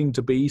still seem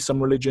to be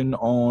some religion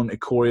on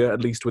Ikoria,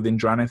 at least within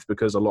Draneth,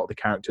 because a lot of the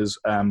characters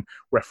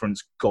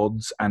reference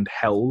gods and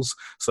hells.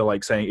 So,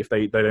 like saying, if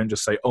they don't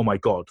just say "oh my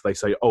god," they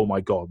say "oh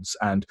my gods"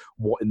 and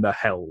 "what in the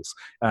hells."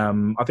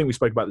 I think we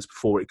spoke about this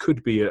before. It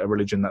could be a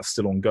religion that's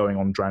still ongoing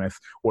on Draneth,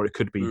 or it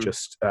could be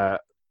just a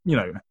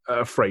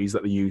phrase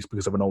that they use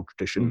because of an old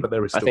tradition. But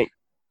there is still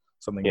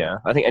something. Yeah,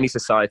 I think any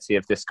society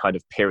of this kind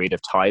of period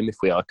of time, if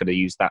we are going to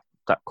use that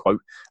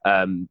quote,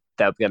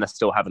 they're going to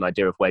still have an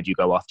idea of where do you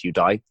go after you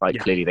die.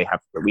 Clearly they have.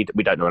 We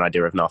don't know an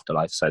idea of an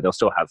afterlife, so they'll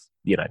still have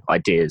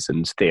ideas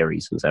and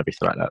theories and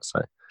everything like that.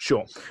 So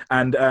sure.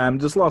 And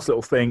this last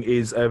little thing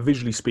is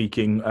visually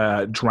speaking,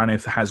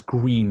 Draneth has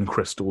green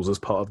crystals as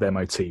part of their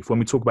motif. When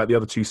we talk about the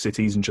other two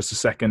cities in just a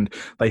second,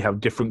 they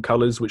have different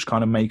colours which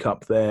kind of make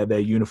up their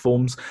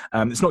uniforms.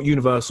 It's not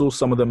universal.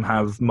 Some of them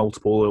have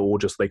multiple, or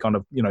just they kind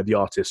of the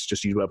artists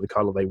just use whatever the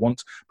colour they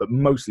want. But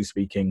mostly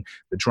speaking,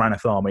 the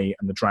Draneth army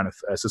and the Draneth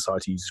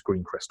society uses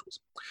green crystals.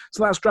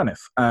 So that's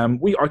Draneth.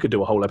 I could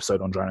do a whole episode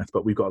on Draneth,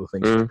 but we've got other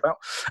things to talk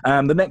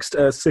about. The next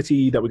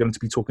city that we're going to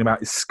be talking about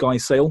is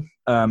Skysail.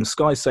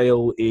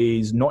 Skysail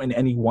is not in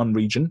any one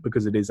region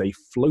because it is a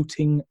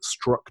floating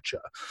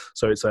structure.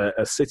 So it's a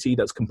city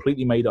that's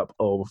completely made up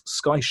of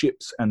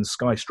skyships and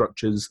sky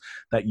structures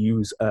that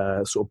use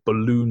sort of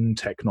balloon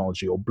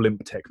technology or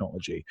blimp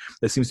technology.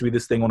 There seems to be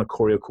this thing on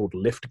Ikoria called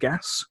lift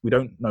gas. We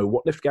don't know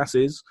what lift gas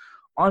is.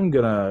 I'm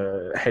going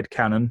to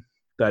headcanon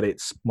that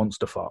it's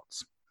monster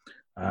farts.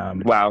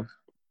 Wow.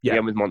 Yeah,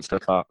 with monster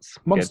farts.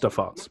 Monster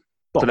farts.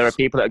 So there are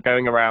people that are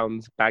going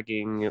around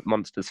bagging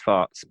monsters'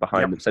 farts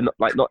behind them. So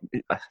not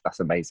that's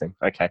amazing.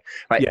 Okay.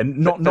 Right. Yeah,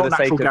 not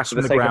natural gas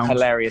from the ground.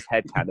 Hilarious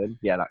headcanon.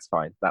 Yeah, that's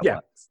fine. That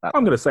works.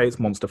 I'm going to say it's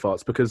monster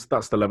farts because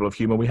that's the level of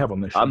humour we have on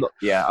this show. I'm not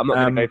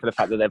going to go for the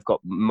fact that they've got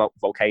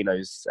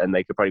volcanoes and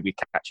they could probably be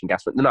catching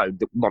gas. But no,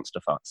 the monster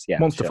farts. Yeah,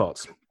 monster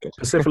farts.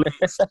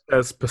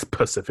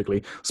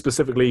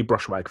 Specifically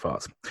brushwag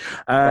farts.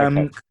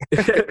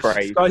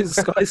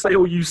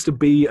 Skysail used to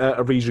be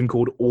a region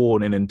called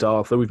Orn in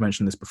Indartha. We've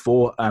mentioned this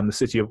before. The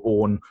city of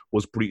Orn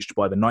was breached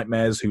by the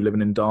Nightmares who live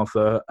in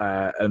Indartha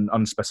an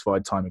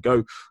unspecified time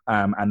ago,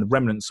 and the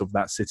remnants of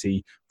that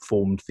city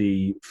formed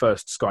the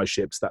first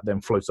skyships that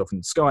then floated off in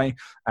the sky,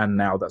 and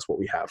now that's what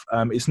we have.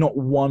 It's not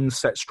one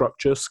set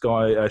structure.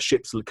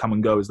 Ships come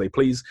and go as they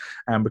please,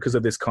 and because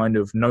of this kind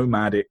of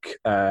nomadic,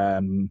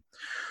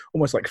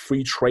 almost like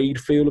free trade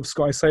feel of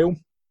Skysail,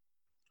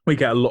 we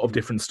get a lot of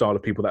different style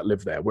of people that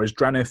live there. Whereas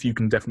Draneth, you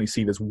can definitely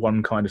see there's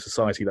one kind of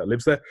society that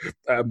lives there.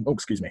 In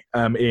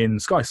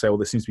Skysail,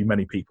 there seems to be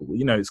many people.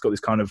 It's got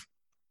this kind of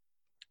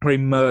very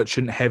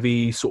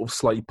merchant-heavy, sort of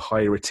slightly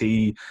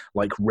piratey,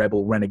 like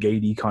rebel,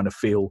 renegade-y kind of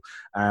feel.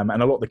 And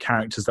a lot of the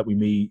characters that we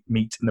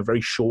meet in the very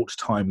short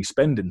time we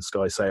spend in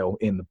Skysail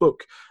in the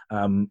book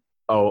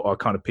are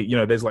kind of,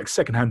 there's like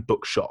secondhand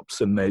bookshops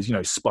and there's,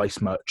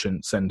 spice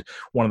merchants. And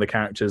one of the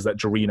characters that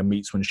Jarena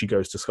meets when she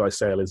goes to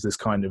Skysail is this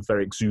kind of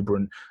very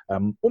exuberant,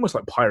 almost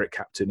like pirate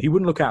captain. He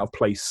wouldn't look out of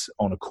place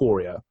on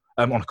Ikoria.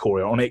 On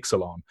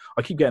Ixalan.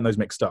 I keep getting those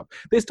mixed up.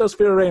 This does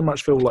very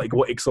much feel like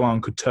what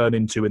Ixalan could turn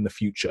into in the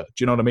future. Do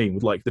you know what I mean?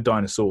 With like the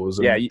dinosaurs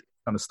and kind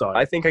of style.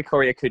 I think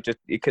Ikoria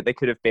they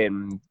could have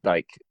been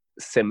like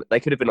they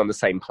could have been on the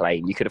same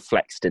plane. You could have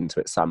flexed into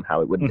it somehow.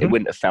 It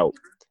wouldn't have felt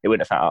it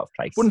wouldn't have felt out of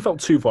place. Wouldn't have felt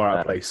too far out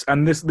of place,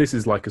 and this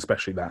is like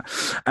especially that.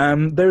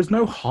 There is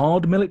no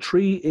hard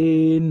military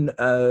in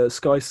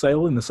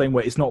Skysail in the same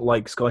way. It's not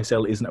like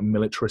Skysail isn't a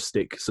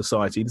militaristic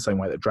society the same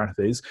way that Dranath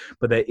is,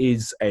 but there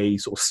is a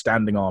sort of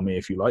standing army,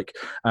 if you like,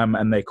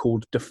 and they're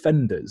called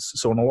defenders.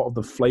 So on a lot of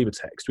the flavor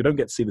text, we don't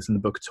get to see this in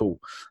the book at all,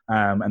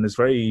 and there's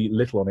very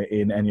little on it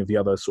in any of the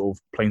other sort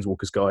of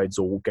Planeswalkers guides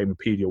or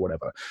Gamepedia or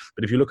whatever.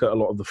 But if you look at a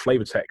lot of the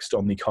flavor text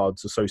on the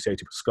cards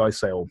associated with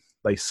Skysail,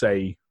 they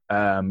say, they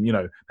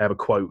have a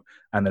quote,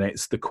 and then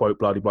it's the quote,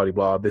 blah, blah, blah,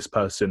 blah, this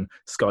person,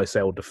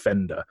 Skysail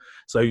Defender.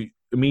 So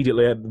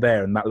immediately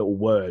there in that little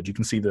word, you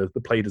can see the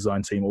play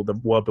design team, or the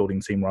world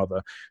building team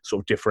rather,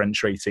 sort of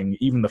differentiating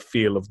even the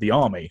feel of the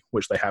army,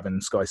 which they have in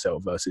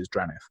Skysail versus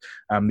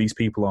Dranath. These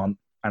people aren't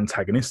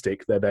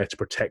antagonistic. They're there to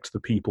protect the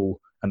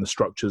people and the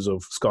structures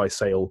of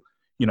Skysail,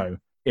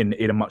 in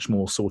a much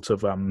more sort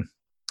of...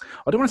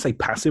 I don't want to say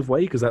passive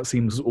way, because that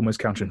seems almost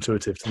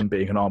counterintuitive to them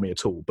being an army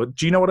at all. But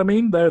do you know what I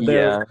mean? They're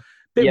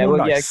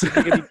nice. If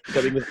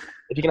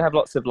you're gonna have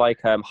lots of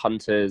like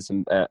hunters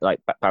and like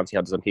bounty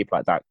hunters and people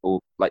like that, or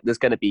like you've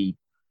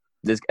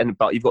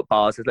got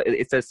bars.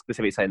 It says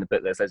specifically say in the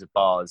book there's loads of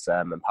bars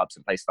and pubs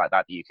and places like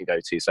that you can go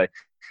to. So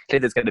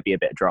clearly there's going to be a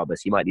bit of drama.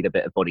 So you might need a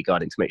bit of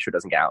bodyguarding to make sure it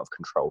doesn't get out of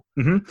control.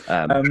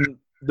 Mm-hmm.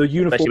 The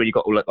uniform, especially when you've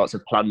got lots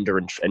of plunder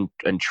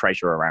and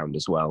treasure around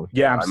as well.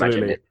 Yeah,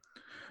 absolutely.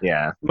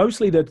 Yeah,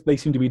 mostly they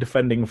seem to be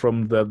defending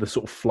from the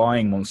sort of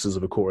flying monsters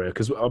of Ikoria,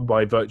 because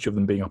by virtue of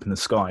them being up in the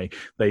sky,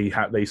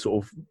 they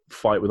sort of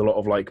fight with a lot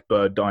of like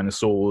bird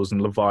dinosaurs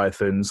and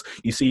leviathans.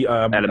 You see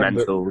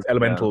elementals.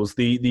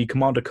 Yeah. The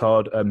commander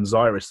card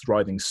Xyrus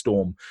Writhing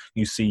Storm.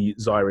 You see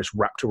Xyrus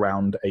wrapped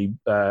around a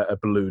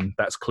balloon.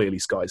 That's clearly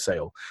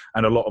Skysail,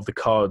 and a lot of the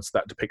cards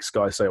that depict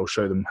Skysail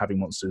show them having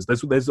monsters.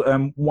 There's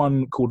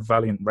one called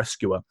Valiant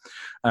Rescuer,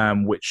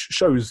 which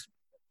shows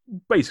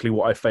basically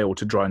what I failed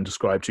to try and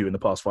describe to you in the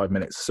past 5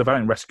 minutes. So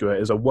Valiant Rescuer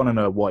is a 1 and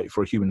a white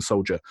for a human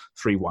soldier,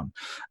 3/1.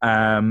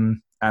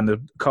 And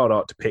the card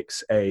art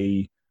depicts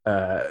a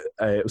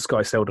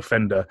Skysail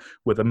Defender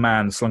with a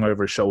man slung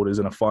over his shoulders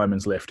in a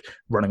fireman's lift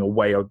running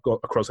away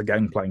across a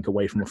gangplank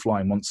away from a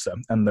flying monster.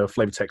 And the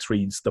flavor text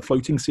reads, "The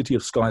floating city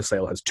of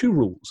Skysail has 2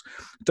 rules.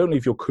 Don't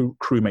leave your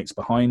crewmates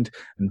behind,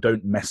 and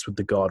don't mess with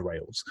the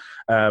guardrails."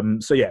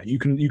 So yeah, you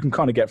can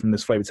kind of get from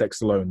this flavor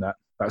text alone that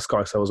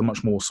Skysail is a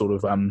much more sort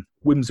of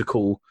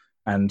whimsical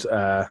and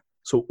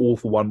sort of all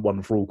for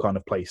one for all kind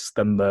of place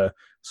than the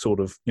sort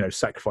of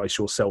sacrifice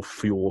yourself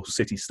for your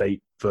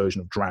city-state version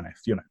of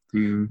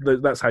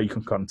Dranath. That's how you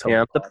can kind of tell.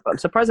 Yeah, I'm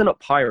surprised they're not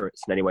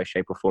pirates in any way,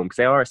 shape or form, because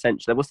they are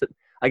essentially,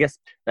 I guess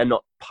they're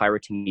not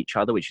pirating each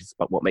other, which is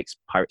what makes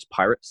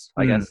pirates,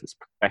 I guess. It's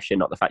profession,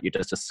 not the fact you're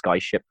just a sky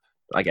ship,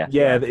 I guess.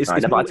 Yeah,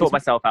 I talked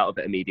myself out of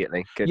it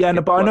immediately. But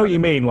I know what you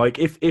mean. Like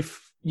if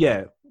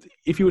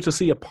you were to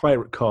see a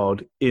pirate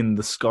card in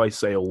the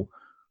Skysail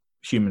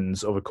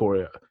humans of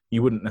Ikoria,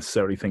 you wouldn't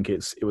necessarily think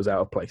it was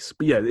out of place.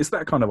 But yeah, it's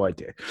that kind of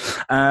idea.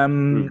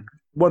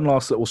 One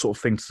last little sort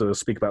of thing to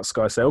speak about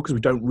Skysail, because we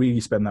don't really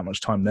spend that much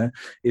time there,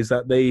 is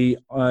that they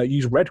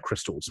use red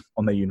crystals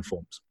on their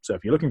uniforms. So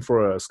if you're looking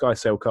for a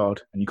Skysail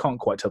card and you can't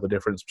quite tell the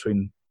difference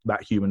between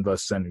that human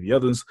versus any of the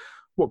others,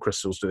 what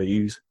crystals do they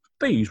use?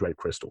 They use red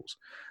crystals.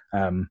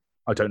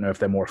 I don't know if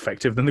they're more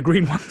effective than the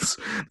green ones.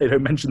 They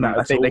don't mention that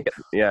at all.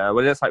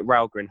 Well, it's like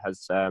Ralgrin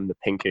has the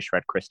pinkish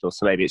red crystals,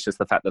 so maybe it's just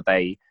the fact that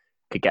they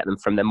could get them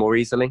from them more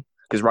easily.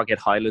 Because Rugged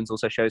Highlands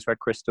also shows red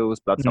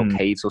crystals, Bloodfell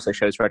Caves also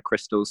shows red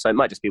crystals, so it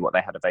might just be what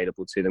they had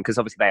available to them, because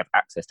obviously they have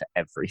access to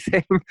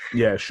everything.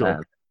 Yeah,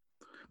 sure.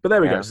 But there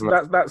we go. So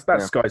that's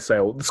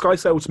Skysail. The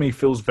Skysail to me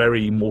feels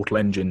very Mortal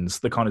Engines,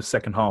 the kind of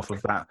second half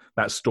of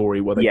that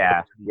story where they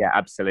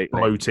absolutely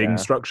floating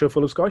structure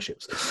full of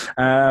skyships.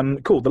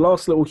 Cool. The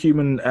last little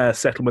human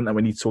settlement that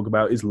we need to talk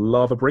about is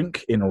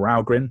Lavabrink in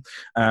Ralgrin.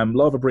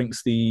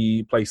 Lavabrink's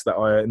the place that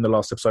in the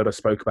last episode I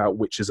spoke about,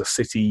 which is a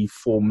city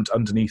formed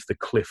underneath the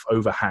cliff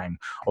overhang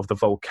of the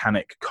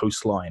volcanic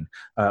coastline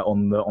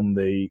on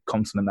the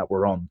continent that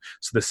we're on.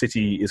 So the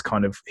city is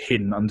kind of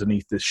hidden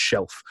underneath this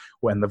shelf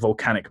when the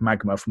volcanic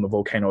magma from the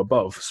volcano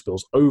above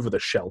spills over the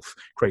shelf,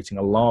 creating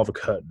a lava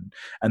curtain.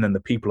 And then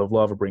the people of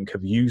Lavabrink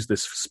have used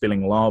this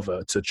spilling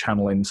lava to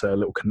channel into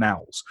little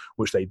canals,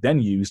 which they then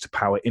use to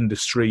power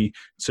industry,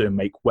 to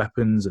make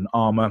weapons and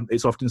armor.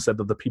 It's often said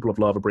that the people of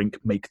Lavabrink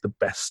make the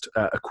best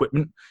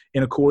equipment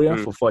in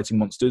Ikoria for fighting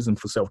monsters and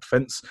for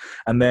self-defense.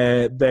 And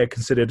they're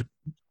considered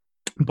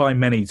by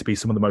many to be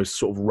some of the most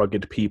sort of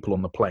rugged people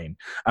on the plane.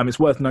 It's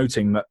worth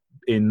noting that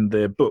in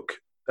the book,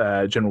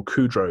 General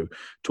Kudrow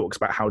talks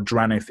about how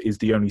Dranath is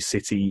the only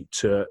city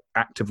to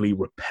actively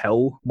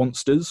repel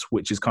monsters,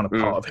 which is kind of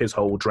part of his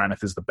whole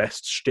Dranath is the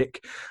best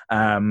shtick.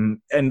 And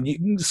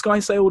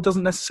Skysail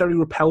doesn't necessarily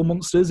repel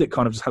monsters, it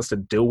kind of just has to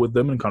deal with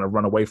them and kind of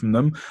run away from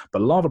them.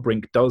 But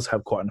Lavabrink does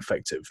have quite an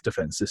effective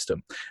defense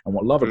system. And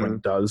what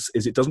Lavabrink does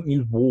is it doesn't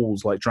use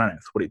walls like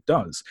Dranath. What it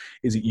does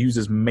is it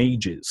uses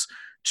mages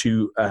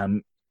to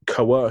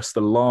coerce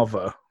the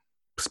lava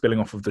spilling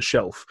off of the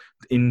shelf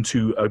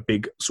into a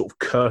big sort of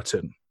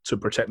curtain to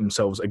protect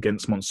themselves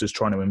against monsters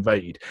trying to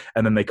invade,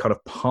 and then they kind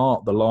of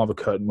part the lava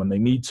curtain when they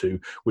need to,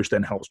 which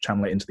then helps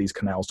channel it into these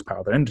canals to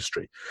power their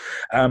industry.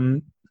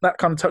 That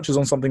kind of touches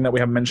on something that we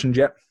haven't mentioned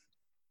yet,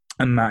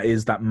 and that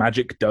is that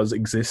magic does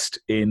exist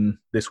in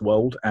this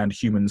world, and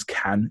humans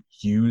can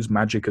use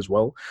magic as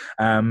well.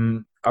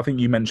 I think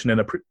you mentioned in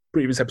a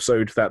previous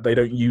episode that they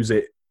don't use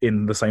it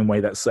in the same way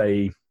that,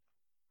 say,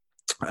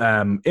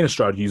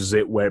 Innistrad uses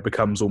it, where it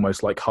becomes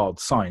almost like hard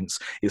science.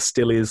 It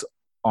still is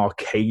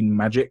arcane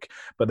magic,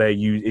 but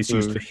it's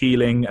used for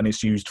healing, and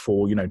it's used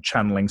for,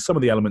 channeling some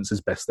of the elements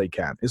as best they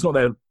can. It's not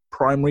their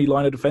primary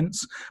line of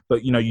defense,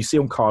 but you see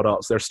on card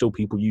arts there are still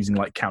people using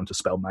like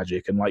counterspell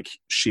magic and like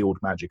shield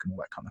magic and all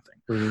that kind of thing,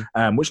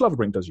 which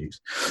Lavabrink does use.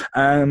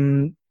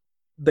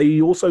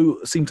 They also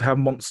seem to have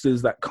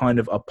monsters that kind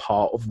of are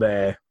part of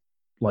their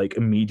like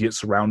immediate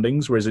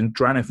surroundings, whereas in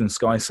Drannith and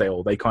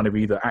Skysail, they kind of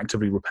either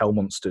actively repel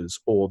monsters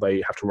or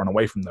they have to run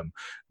away from them.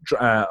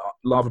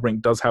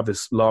 Lavabrink does have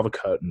this lava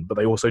curtain, but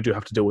they also do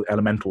have to deal with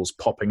elementals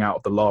popping out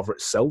of the lava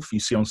itself.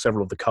 You see on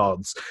several of the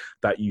cards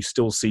that you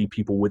still see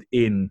people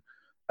within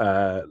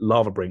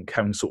Lavabrink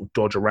having to sort of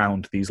dodge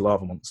around these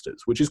lava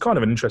monsters, which is kind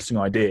of an interesting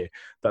idea,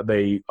 that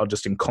they are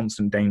just in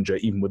constant danger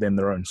even within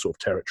their own sort of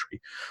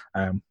territory,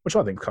 which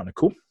I think is kind of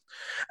cool.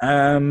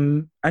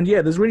 And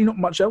yeah, there's really not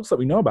much else that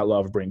we know about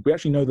Lavabrink. We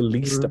actually know the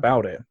least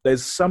about it.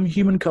 There's some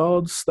human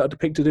cards that are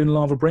depicted in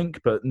Lavabrink,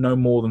 but no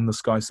more than the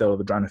Skysail or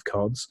the Drannith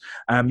cards.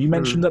 You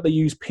mentioned that they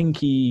use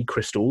pinky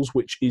crystals,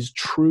 which is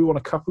true on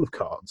a couple of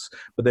cards,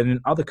 but then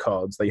in other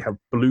cards they have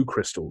blue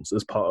crystals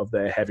as part of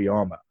their heavy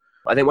armor.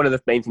 I think one of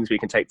the main things we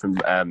can take from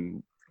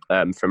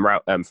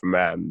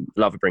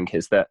Lavabrink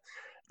is that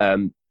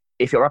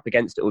if you're up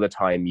against it all the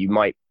time, you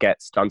might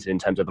get stunted in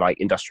terms of like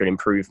industrial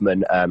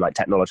improvement, like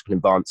technological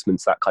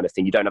advancements, that kind of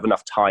thing. You don't have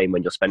enough time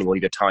when you're spending all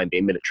of your time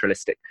being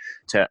militaristic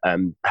to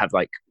have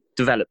like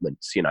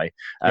developments,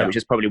 which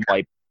is probably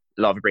why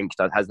Lavabrink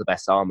has the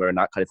best armor and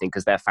that kind of thing,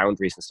 because their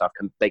foundries and stuff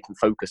they can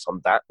focus on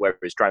that,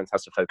 whereas Drannith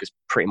has to focus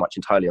pretty much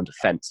entirely on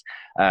defense,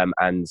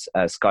 and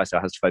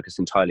Skysail has to focus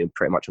entirely on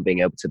pretty much on being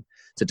able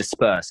to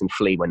disperse and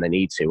flee when they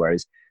need to,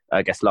 whereas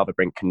I guess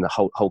Lavabrink can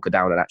hulker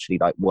down and actually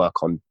like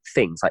work on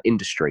things like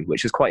industry,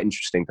 which is quite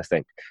interesting to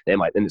think.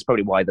 And it's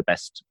probably why the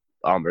best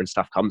armor and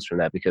stuff comes from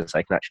there, because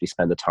they can actually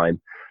spend the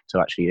time to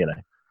actually,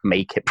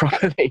 make it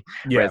properly.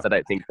 Yeah. Whereas I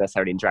don't think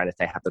necessarily in Drannith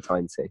they have the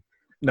time to.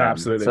 No,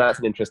 absolutely. So that's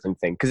an interesting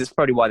thing, because it's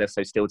probably why they're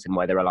so stilted and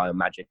why they rely on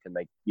magic, and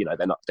they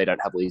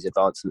don't have all these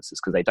advancements,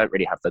 because they don't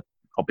really have the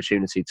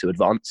opportunity to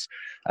advance,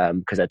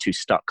 because they're too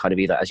stuck, kind of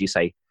either, as you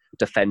say,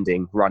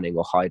 defending, running,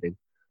 or hiding.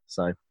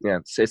 So yeah,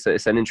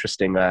 it's an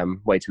interesting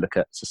way to look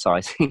at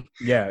society.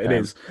 Yeah, it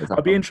is.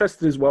 I'd be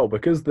interested as well,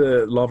 because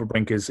the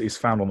Lavabrink is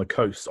found on the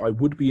coast. I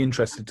would be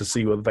interested to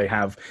see whether they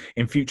have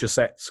in future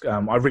sets.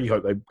 I really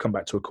hope they come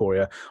back to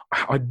Ikoria.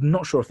 I'm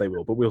not sure if they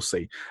will, but we'll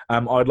see.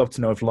 I'd love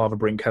to know if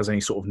Lavabrink has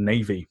any sort of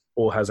navy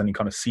or has any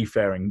kind of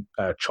seafaring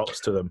chops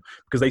to them,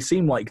 because they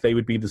seem like they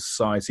would be the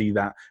society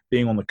that,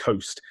 being on the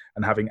coast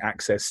and having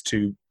access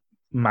to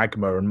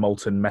magma and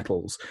molten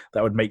metals,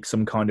 that would make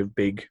some kind of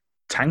big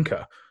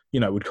tanker,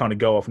 would kind of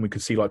go off, and we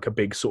could see like a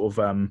big sort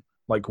of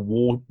like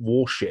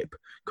warship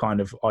kind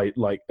of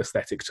like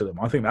aesthetic to them.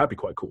 I think that'd be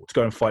quite cool to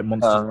go and fight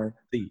monsters.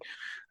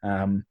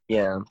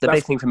 Yeah, the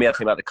big thing for me, I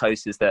think, about the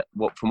coast is that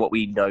from what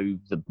we know,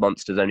 the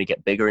monsters only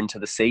get bigger into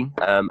the sea,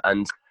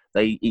 and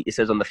it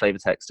says on the flavor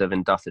text of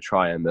Indath the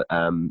Triumph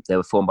that they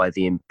were formed by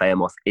the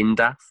behemoth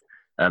Indath,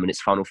 and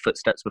its final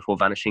footsteps before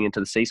vanishing into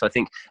the sea. So I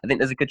think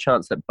there's a good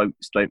chance that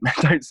boats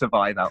don't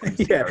survive out in the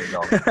sea very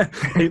long.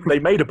 They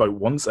made a boat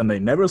once and they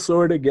never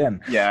saw it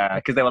again. Yeah,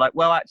 because they were like,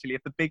 well, actually,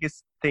 if the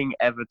biggest thing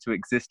ever to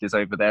exist is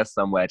over there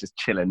somewhere just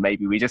chilling,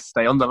 maybe we just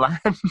stay on the land.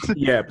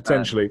 Yeah,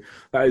 potentially.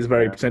 That is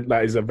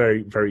that is a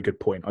very, very good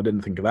point. I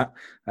didn't think of that,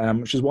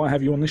 which is why I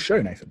have you on this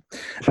show, Nathan.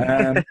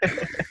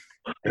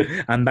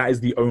 And that is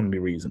the only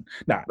reason.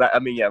 Now,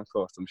 yeah, of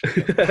course, I'm sure.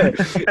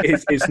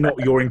 It's not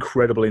your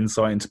incredible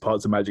insight into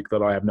parts of magic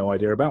that I have no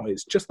idea about.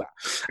 It's just that.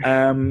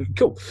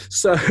 Cool.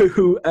 So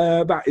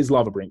that is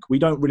Lavabrink. We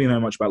don't really know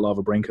much about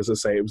Lavabrink. As I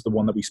say, it was the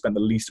one that we spent the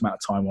least amount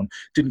of time on.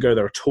 Didn't go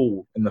there at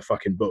all in the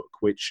fucking book,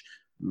 which...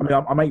 I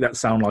mean, I make that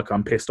sound like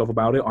I'm pissed off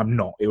about it. I'm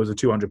not. It was a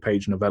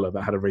 200-page novella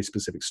that had a very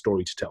specific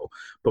story to tell.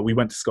 But we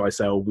went to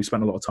Skysail. We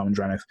spent a lot of time in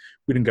Drannith.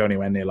 We didn't go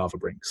anywhere near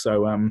Lavabrink.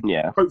 So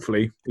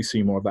hopefully we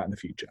see more of that in the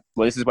future.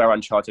 Well, this is where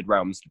Uncharted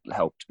Realms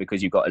helped,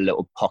 because you got a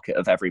little pocket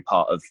of every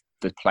part of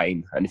the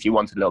plane. And if you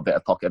wanted a little bit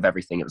of pocket of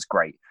everything, it was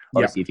great.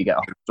 Obviously, if you get a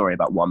whole story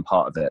about one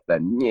part of it,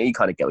 then you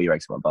kind of get all your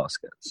eggs in one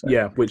basket. So.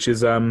 Yeah, which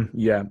is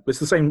it's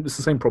the same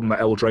problem that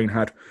Eldraine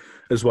had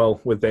as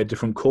well with their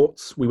different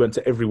courts. We went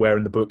to everywhere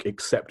in the book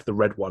except the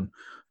red one.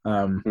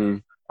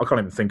 I can't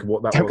even think of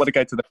what that Don't was. want to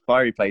go to the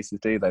fiery places,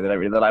 do they? They don't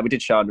really. They're like, we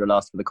did Chandra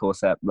last for the core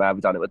set. Well,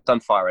 we've done it. We've done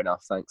fire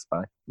enough. Thanks,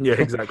 bye. Yeah,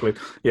 exactly.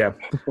 Yeah.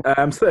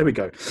 So there we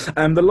go.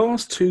 The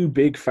last two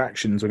big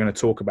factions we're going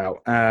to talk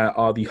about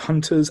are the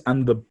Hunters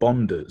and the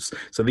Bonders.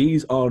 So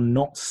these are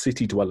not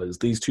city dwellers.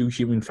 These two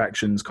human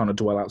factions kind of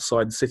dwell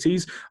outside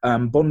cities.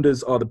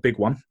 Bonders are the big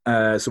one.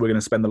 So we're going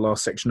to spend the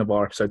last section of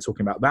our episode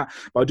talking about that.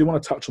 But I do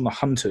want to touch on the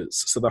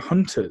Hunters. So the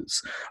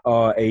Hunters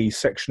are a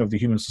section of the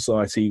human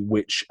society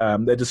which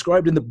they're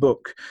described in the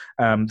book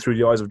through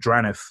the eyes of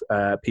Draneth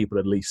people,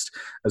 at least,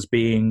 as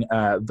being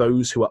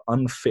those who are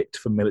unfit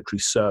for military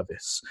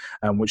service.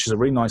 Which is a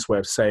really nice way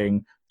of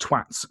saying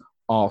twats,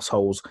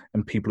 arseholes,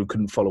 and people who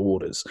couldn't follow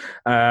orders.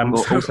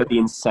 Also the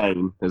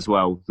insane as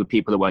well. The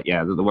people that weren't,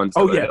 the ones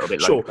that were a little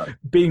bit sure. like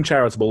Being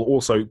charitable,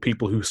 also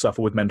people who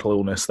suffer with mental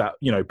illness that,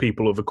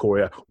 people of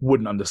Ikoria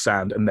wouldn't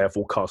understand and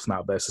therefore cast them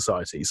out of their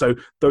society. So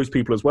those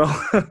people as well.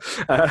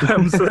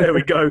 So there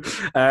we go.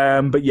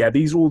 But yeah,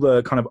 these are all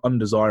the kind of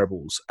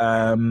undesirables.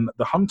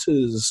 The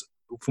Hunters,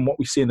 from what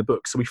we see in the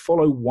book, so we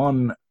follow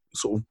one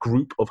sort of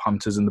group of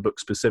hunters in the book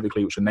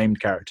specifically, which are named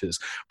characters,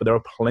 but there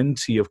are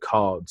plenty of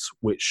cards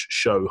which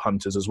show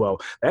hunters as well.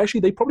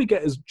 They probably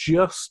get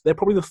they're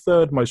probably the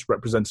third most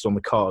represented on the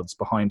cards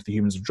behind the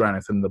Humans of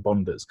Draneth and the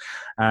Bonders.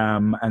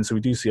 And so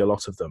we do see a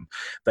lot of them.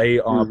 They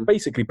are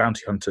basically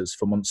bounty hunters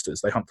for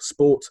monsters. They hunt for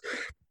sport.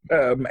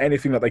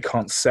 Anything that they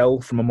can't sell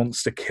from a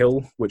monster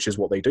kill, which is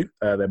what they do.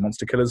 They're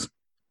monster killers.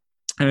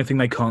 Anything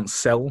they can't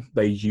sell,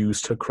 they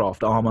use to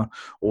craft armor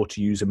or to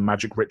use in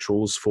magic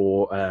rituals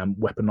for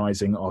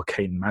weaponizing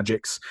arcane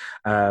magics.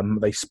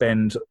 They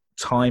spend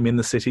time in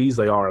the cities.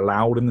 They are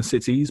allowed in the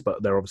cities,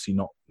 but they're obviously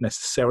not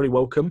necessarily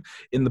welcome.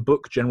 In the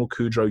book, General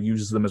Kudrow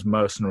uses them as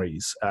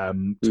mercenaries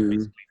to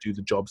basically do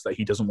the jobs that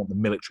he doesn't want the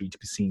military to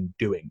be seen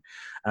doing.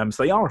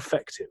 So they are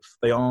effective.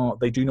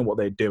 They do know what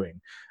they're doing.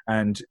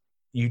 And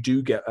you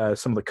do get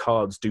some of the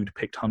cards do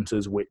depict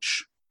hunters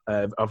which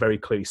are very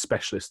clearly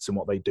specialists in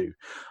what they do.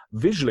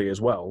 Visually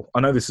as well, I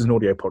know this is an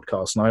audio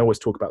podcast and I always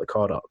talk about the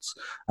card arts,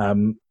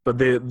 but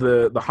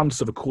the Hunters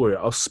of Ikoria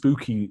are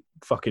spooky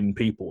fucking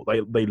people.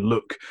 They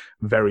look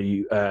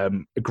very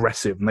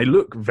aggressive and they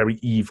look very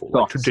evil.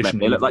 Goths, like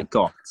traditionally, they look like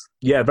goths.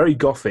 Yeah, very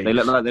gothic. They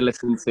look like they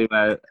listen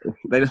to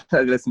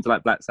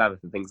like Black Sabbath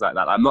and things like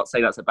that. I'm not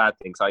saying that's a bad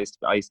thing. So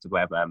I used to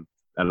wear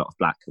a lot of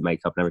black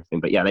makeup and everything,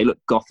 but yeah, they look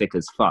gothic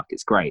as fuck.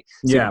 It's great.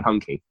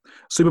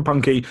 Super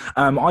punky.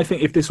 I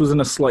think if this was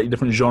in a slightly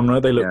different genre,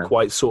 they look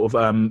quite sort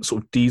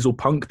of diesel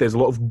punk. There's a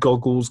lot of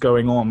goggles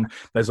going on.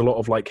 There's a lot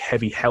of like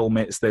heavy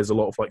helmets. There's a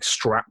lot of like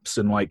straps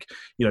and like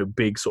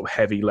big sort of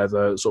heavy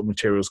leather sort of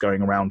materials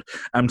going around.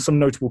 Some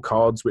notable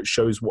cards which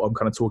shows what I'm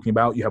kind of talking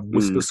about. You have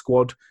Whisper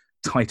Squad,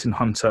 Titan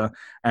Hunter,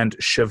 and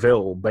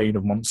Cheville, Bane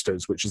of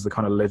Monsters, which is the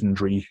kind of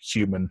legendary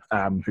human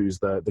who's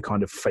the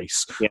kind of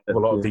face of a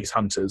lot of these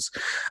hunters.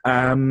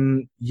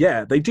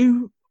 They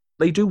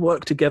do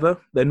work together.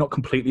 They're not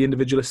completely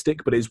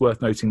individualistic, but it's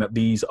worth noting that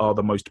these are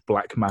the most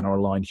Black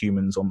Manor-aligned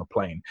humans on the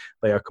plane.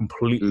 They are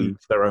completely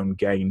for their own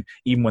gain.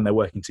 Even when they're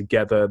working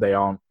together, they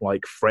aren't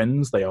like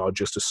friends. They are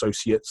just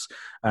associates.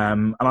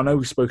 And I know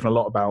we've spoken a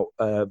lot about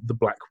the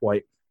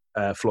black-white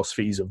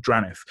philosophies of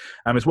Draneth.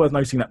 It's worth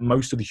noting that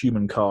most of the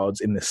human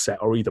cards in this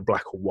set are either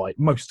black or white,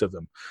 most of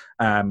them,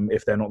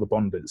 if they're not the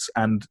Bonders.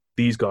 And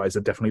these guys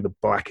are definitely the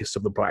blackest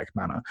of the Black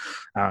Manor.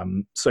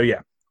 So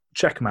yeah,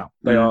 check them out.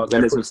 They are. And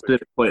there's a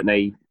specific point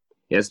a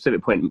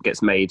specific point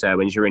gets made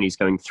when Jirini's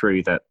going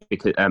through that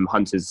because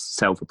hunters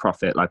sell for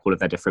profit, like all of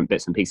their different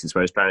bits and pieces,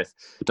 whereas Draneth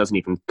doesn't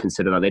even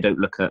consider that. They don't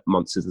look at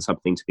monsters as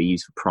something to be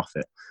used for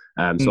profit.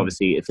 So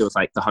obviously it feels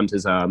like the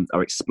hunters are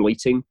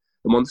exploiting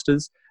the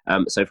monsters.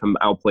 So from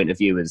our point of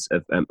view,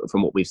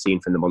 from what we've seen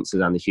from the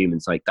monsters and the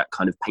humans, like that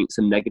kind of paints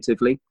them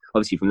negatively.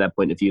 Obviously, from their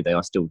point of view, they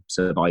are still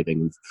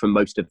surviving. For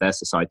most of their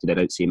society, they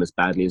don't see them as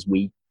badly as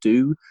we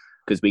do,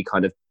 because we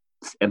kind of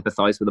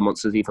empathize with the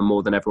monsters even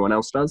more than everyone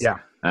else does.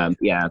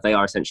 They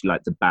are essentially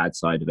like the bad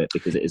side of it,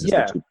 because it is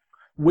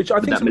which I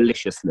think that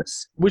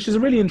maliciousness, which is a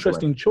really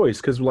interesting choice,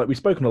 because like we've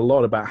spoken a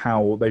lot about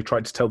how they've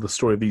tried to tell the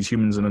story of these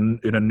humans in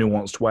a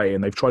nuanced way,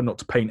 and they've tried not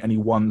to paint any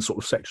one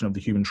sort of section of the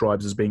human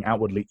tribes as being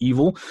outwardly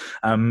evil.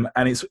 And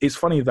it's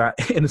funny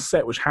that in a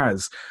set which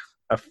has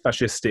a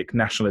fascistic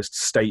nationalist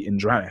state in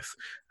Draneth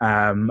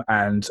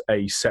and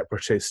a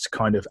separatist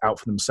kind of out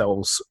for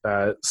themselves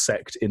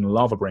sect in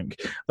Lavabrink,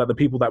 that the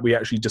people that we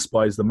actually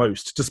despise the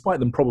most, despite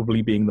them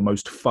probably being the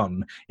most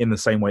fun in the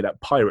same way that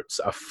pirates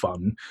are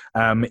fun,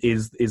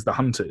 is the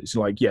hunters.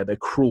 Like, they're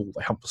cruel,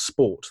 they hunt for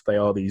sport, they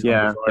are these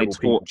they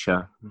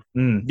torture.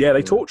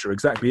 They torture,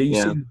 exactly.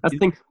 That's the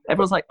thing.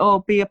 Everyone's like, oh,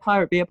 be a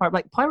pirate.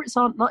 Like, pirates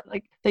aren't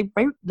like they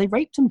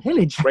raped and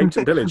pillaged.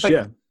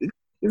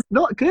 It's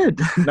not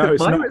good. No,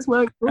 it's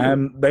not.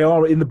 They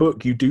are in the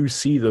book. You do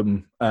see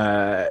them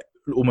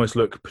almost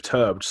look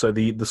perturbed. So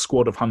the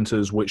squad of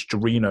hunters, which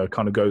Dorina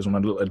kind of goes on a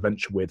little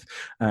adventure with,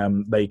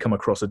 they come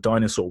across a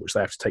dinosaur which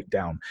they have to take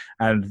down,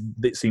 and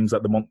it seems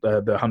that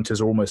the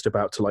hunters are almost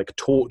about to like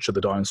torture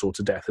the dinosaur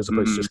to death as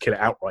opposed to just kill it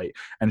outright.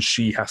 And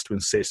she has to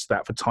insist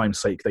that for time's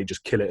sake they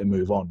just kill it and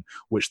move on,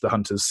 which the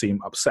hunters seem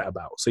upset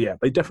about. So yeah,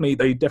 they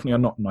definitely are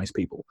not nice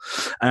people.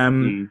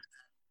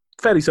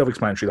 Fairly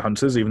self-explanatory, the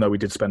hunters, even though we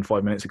did spend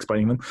 5 minutes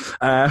explaining them.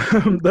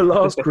 The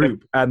last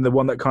group, and the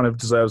one that kind of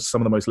deserves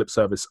some of the most lip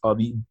service, are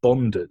the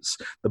Bonders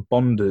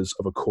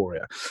of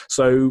Ikoria.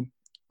 So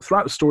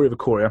throughout the story of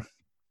Ikoria,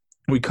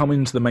 we come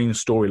into the main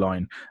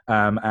storyline,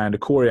 and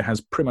Ikoria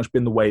has pretty much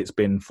been the way it's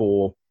been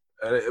for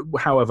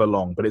however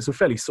long, but it's a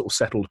fairly sort of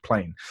settled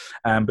plane.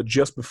 But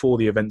just before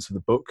the events of the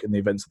book and the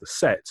events of the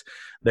set,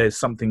 there's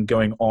something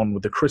going on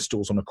with the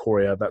crystals on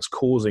Ikoria that's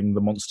causing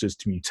the monsters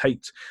to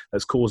mutate,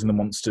 that's causing the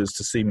monsters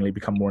to seemingly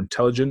become more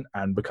intelligent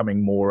and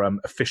becoming more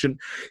efficient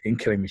in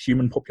killing the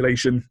human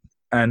population.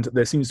 And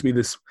there seems to be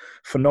this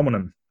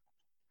phenomenon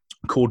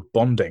called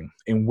bonding,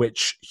 in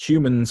which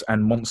humans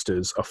and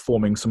monsters are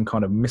forming some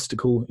kind of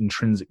mystical,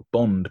 intrinsic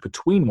bond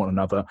between one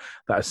another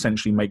that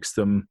essentially makes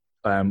them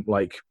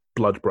like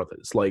blood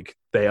brothers. Like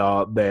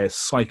they're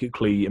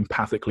psychically,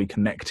 empathically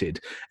connected,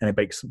 and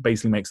it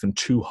basically makes them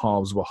two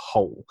halves of a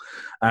whole.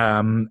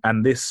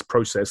 And this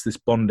process, this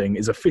bonding,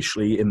 is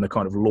officially in the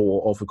kind of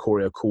lore of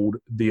Ikoria called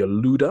the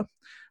Eluda,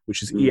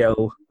 which is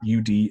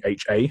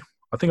Eludha.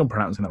 I think I'm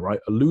pronouncing that right.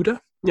 Eluda?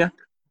 Yeah,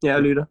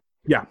 Eluda.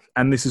 Yeah,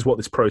 and this is what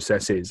this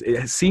process is.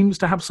 It seems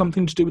to have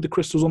something to do with the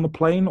crystals on the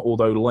plane,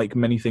 although like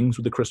many things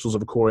with the crystals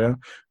of Ikoria,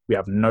 we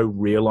have no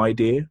real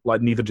idea. Like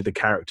neither do the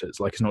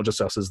characters. Like it's not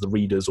just us as the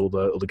readers or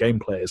the game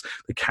players.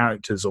 The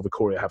characters of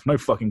Ikoria have no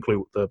fucking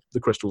clue what the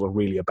crystals are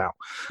really about.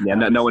 Yeah,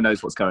 no one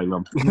knows what's going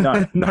on.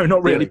 No,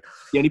 not really.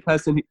 The only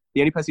person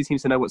who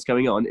seems to know what's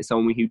going on is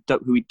someone who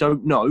we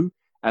don't know.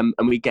 And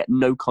we get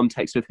no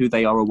context of who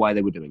they are or why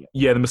they were doing it.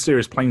 Yeah, the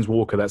mysterious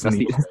planeswalker that's in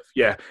the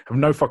yeah, have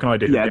no fucking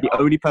idea. Yeah, the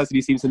only person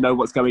who seems to know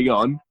what's going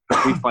on,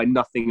 we find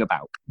nothing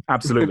about.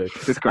 Absolutely.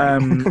 It's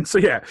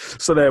great.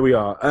 So there we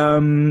are.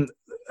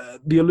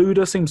 The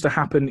Eluda seems to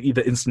happen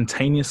either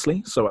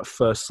instantaneously, so at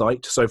first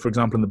sight. So, for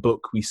example, in the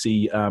book, we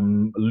see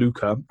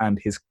Luca and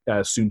his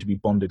soon-to-be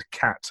bonded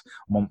cat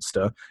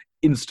monster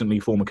instantly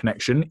form a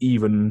connection,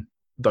 even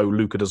though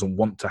Luca doesn't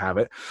want to have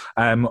it.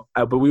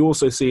 But we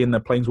also see in the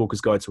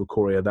Planeswalker's Guide to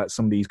Ikoria that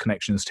some of these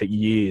connections take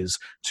years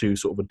to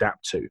sort of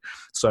adapt to.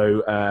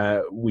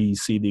 So we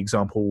see the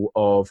example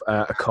of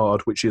a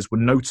card which is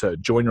Winota,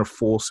 Joiner of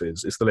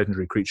Forces. It's the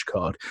legendary creature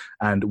card.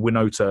 And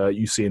Winota,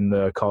 you see in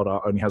the card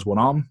art, only has one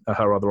arm.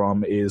 Her other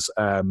arm is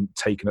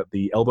taken at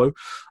the elbow.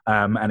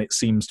 And it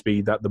seems to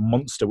be that the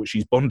monster which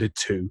she's bonded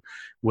to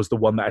was the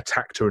one that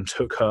attacked her and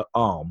took her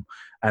arm.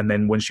 And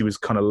then when she was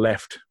kind of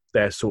left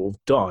there sort of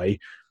die,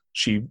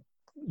 she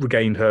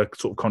regained her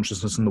sort of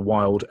consciousness in the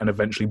wild and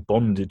eventually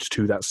bonded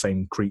to that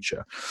same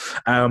creature.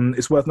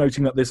 It's worth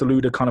noting that this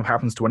Eluda kind of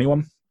happens to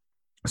anyone.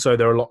 So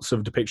there are lots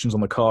of depictions on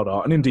the card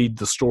art, and indeed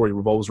the story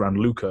revolves around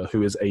Luca,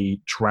 who is a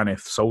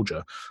Tranith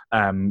soldier,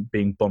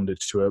 being bonded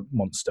to a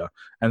monster.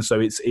 And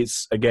so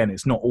it's again,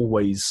 it's not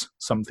always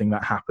something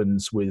that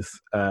happens with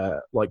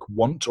like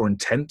want or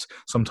intent.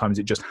 Sometimes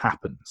it just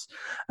happens.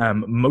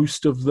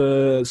 Most of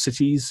the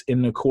cities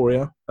in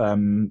Ikoria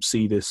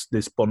see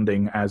this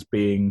bonding as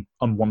being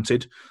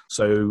unwanted.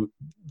 So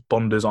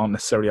bonders aren't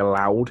necessarily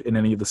allowed in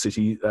any of the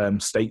city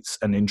states,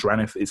 and in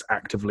Tranith it's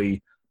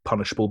actively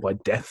punishable by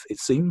death, it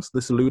seems,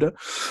 this Eluda.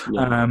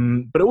 Yeah.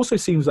 But it also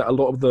seems that a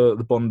lot of the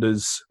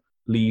bonders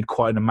lead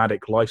quite a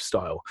nomadic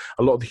lifestyle.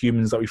 A lot of the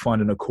humans that we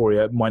find in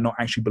Ikoria might not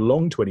actually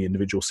belong to any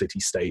individual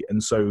city-state,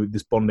 and so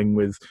this bonding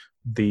with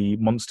the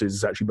monsters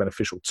is actually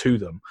beneficial to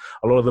them.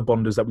 A lot of the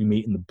bonders that we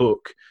meet in the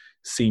book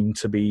seem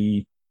to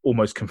be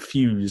almost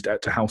confused as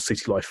to how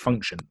city life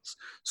functions.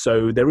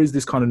 So there is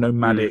this kind of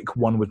nomadic,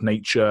 one with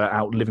nature,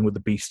 out living with the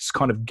beasts,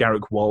 kind of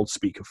Garrick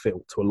Wildspeaker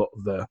feel to a lot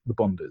of the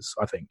bonders,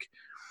 I think.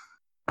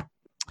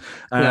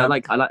 Yeah, I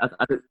like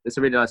it's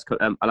a really nice.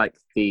 I like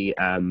the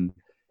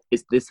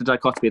it's the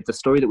dichotomy of the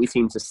story that we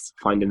seem to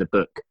find in the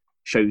book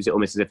shows it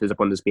almost as if there's a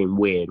Bonders being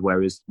weird,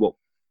 whereas what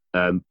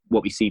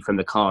we see from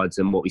the cards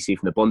and what we see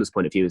from the Bonders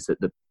point of view is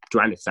that the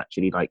Drannith is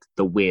actually like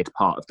the weird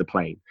part of the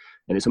plane,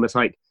 and it's almost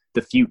like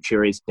the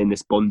future is in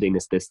this bonding,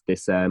 this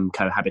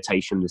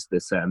cohabitation,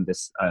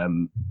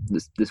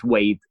 this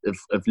way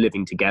of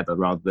living together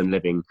rather than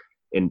living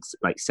in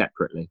like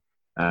separately.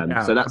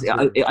 So that's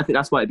I think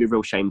that's why it'd be a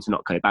real shame to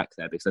not go back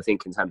there, because I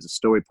think in terms of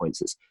story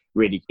points it's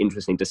really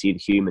interesting to see the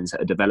humans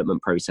at a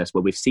development process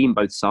where we've seen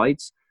both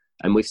sides,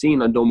 and we've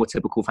seen a normal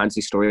typical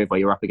fantasy story where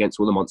you're up against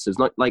all the monsters,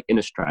 not like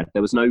Innistrad.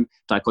 There was no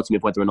dichotomy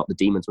of whether or not the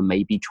demons were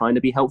maybe trying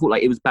to be helpful,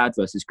 like it was bad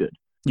versus good.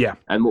 Yeah.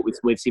 And what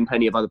we've seen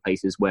plenty of other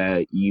places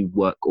where you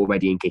work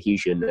already in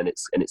cohesion, and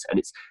it's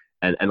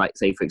like,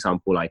 say, for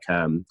example, like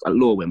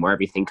Lorwyn, where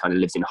everything kind of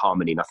lives in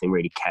harmony, nothing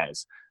really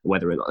cares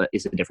whether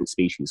it's a different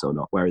species or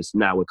not. Whereas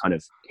now we're kind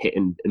of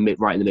hitting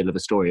right in the middle of a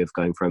story of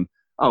going from,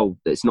 oh,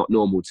 it's not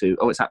normal to,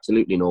 oh, it's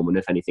absolutely normal. And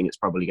if anything, it's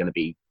probably going to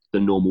be the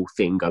normal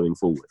thing going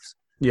forwards.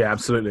 Yeah,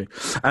 absolutely.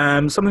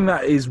 Something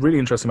that is really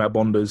interesting about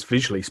Bonders,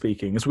 visually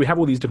speaking, is we have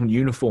all these different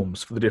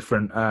uniforms for the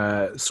different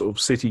sort of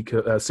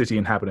city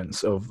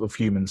inhabitants of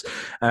humans,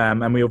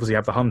 and we obviously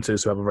have the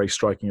hunters who have a very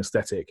striking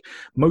aesthetic.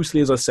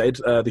 Mostly, as I said,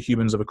 the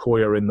humans of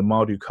Ikoria are in the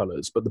Mardu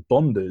colours, but the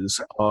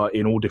Bonders are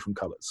in all different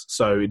colours.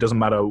 So it doesn't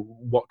matter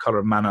what colour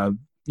of mana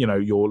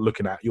you're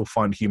looking at, you'll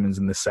find humans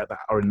in this set that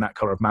are in that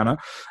color of mana,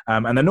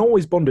 and they're not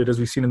always bonded, as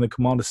we've seen in the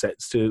commander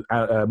sets, to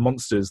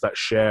monsters that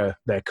share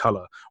their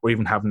color or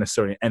even have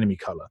necessarily an enemy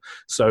color.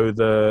 So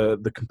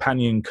the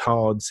companion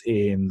cards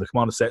in the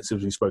commander sets,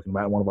 as we've spoken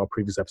about in one of our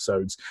previous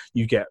episodes,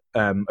 you get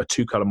a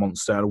 2-color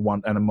monster and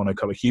a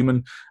monocolor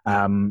human,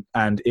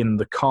 and in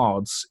the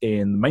cards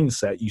in the main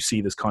set you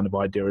see this kind of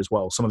idea as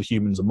well. Some of the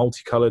humans are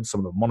multicolored,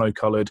 some of them are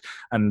monocolored,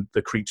 and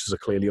the creatures are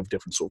clearly of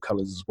different sort of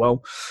colors as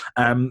well.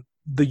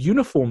 The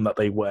uniform that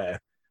they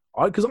wear,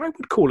 because I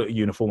would call it a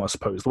uniform, I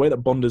suppose, the way that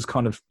Bonders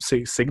kind of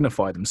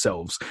signify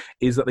themselves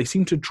is that they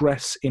seem to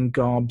dress in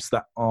garbs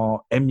that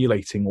are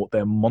emulating what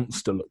their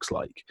monster looks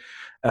like.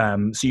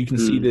 So you can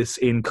see this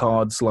in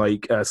cards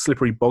like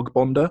Slippery Bog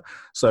Bonder.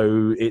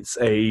 So it's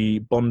a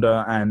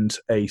Bonder and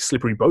a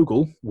Slippery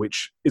Bogle,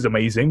 which is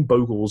amazing.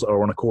 Bogles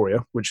are on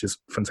Ikoria, which is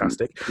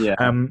fantastic. Yeah,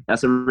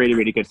 that's a really,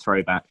 really good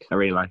throwback. I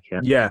really like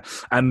it. Yeah,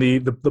 and the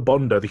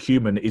Bonder, the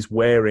human, is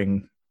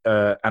wearing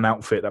an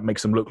outfit that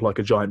makes them look like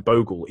a giant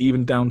bogle,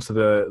 even down to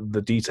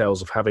the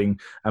details of having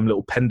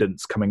little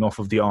pendants coming off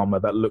of the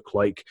armor that look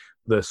like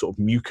the sort of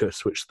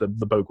mucus which the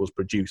bogles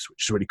produce,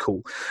 which is really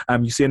cool.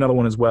 You see another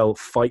one as well,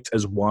 Fight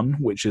as One,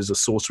 which is a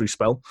sorcery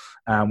spell,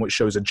 which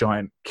shows a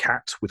giant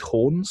cat with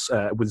horns,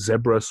 with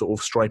zebra sort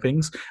of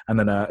stripings, and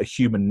then a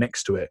human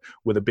next to it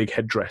with a big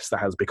headdress that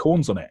has big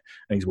horns on it,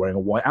 and he's wearing a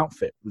white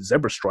outfit with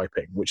zebra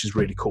striping, which is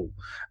really cool.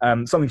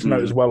 Something to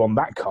note as well on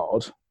that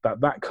card,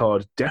 that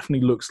card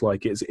definitely looks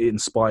like it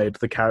inspired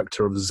the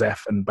character of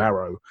Zeph and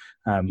Barrow.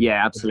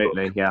 Yeah,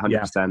 absolutely. Yeah,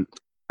 100%. Yeah.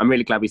 I'm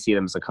really glad we see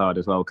them as a card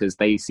as well, because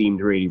they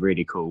seemed really,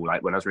 really cool.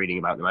 Like when I was reading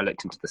about them, I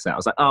looked into the set. I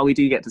was like, oh, we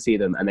do get to see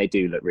them, and they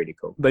do look really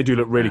cool. They do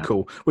look really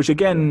cool, which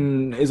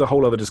again is a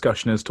whole other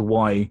discussion as to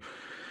why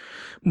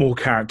more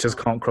characters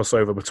can't cross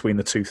over between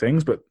the two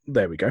things, but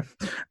there we go.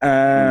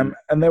 And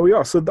there we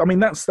are. So, I mean,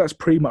 that's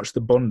pretty much the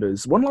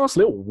Bonders. One last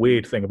little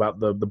weird thing about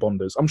the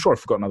Bonders. I'm sure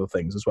I've forgotten other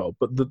things as well,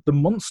 but the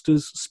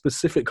monsters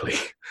specifically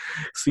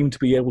seem to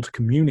be able to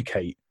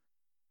communicate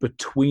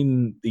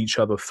between each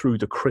other through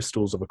the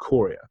crystals of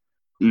Ikoria.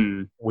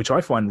 Which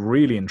I find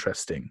really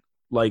interesting.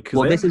 Like,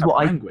 well, this is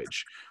what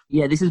language.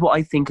 This is what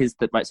I think is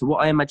that. Right. So,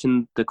 what I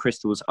imagine the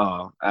crystals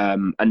are,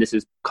 and this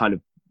is kind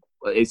of,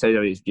 so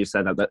you just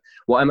said that. But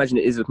what I imagine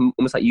it is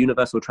almost like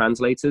universal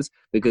translators,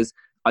 because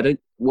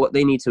what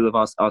they need to have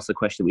asked the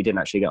question we didn't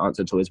actually get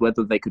answered to is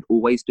whether they could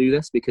always do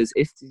this. Because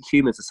if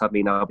humans are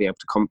suddenly now be able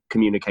to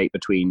communicate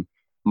between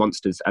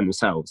monsters and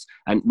themselves,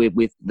 and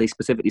they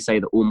specifically say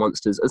that all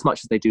monsters, as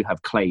much as they do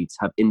have clades,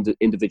 have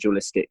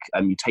individualistic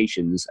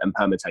mutations and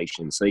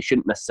permutations, so they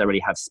shouldn't necessarily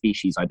have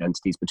species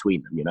identities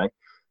between them.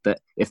 That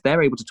if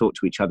they're able to talk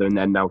to each other, and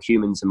then now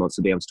humans and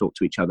monsters be able to talk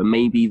to each other,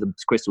 maybe the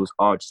crystals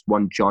are just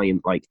one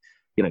giant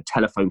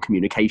telephone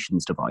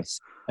communications device,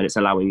 and it's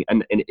allowing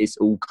and it's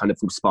all kind of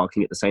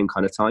sparking at the same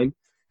kind of time.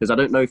 Because I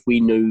don't know if we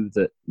knew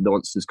that the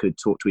monsters could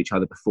talk to each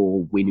other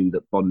before we knew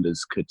that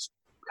Bonders could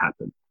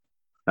happen.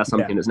 That's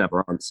something that's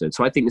never answered.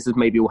 So I think this has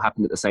maybe all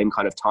happened at the same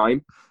kind of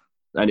time.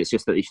 And it's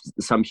just that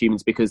some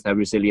humans, because they're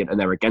resilient and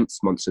they're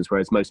against monsters,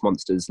 whereas most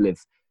monsters live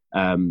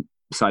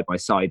side by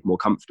side more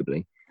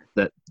comfortably,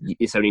 that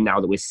it's only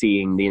now that we're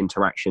seeing the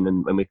interaction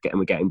and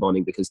we're getting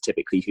bonding, because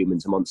typically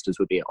humans and monsters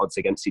would be at odds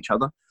against each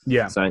other.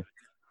 Yeah. So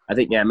I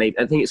think,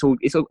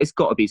 it's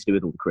got to be to do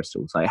with all the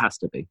crystals. Like, it has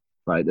to be.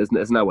 Right?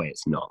 There's no way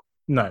it's not.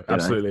 No,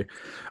 absolutely.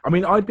 I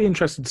mean, I'd be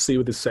interested to see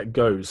where this set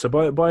goes. So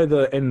by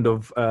the end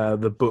of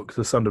the book,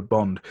 The Sundered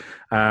Bond,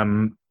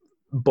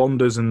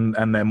 Bonders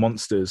and their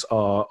monsters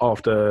are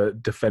after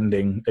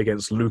defending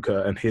against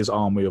Luca and his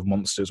army of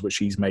monsters, which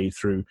he's made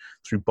through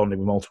bonding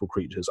with multiple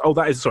creatures. Oh,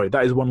 that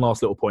is one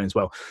last little point as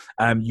well.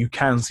 You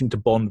can seem to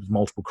bond with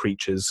multiple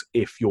creatures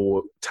if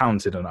you're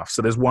talented enough.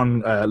 So there's one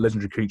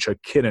legendary creature,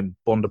 Kinnan,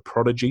 Bonder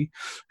Prodigy,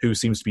 who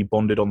seems to be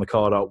bonded on the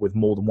card art with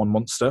more than one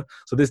monster.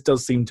 So this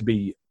does seem to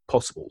be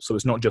possible, so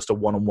it's not just a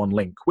one-on-one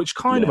link, which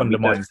kind of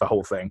undermines the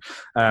whole thing.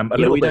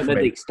 We don't know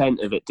the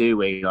extent of it, do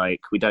we? Like,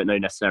 we don't know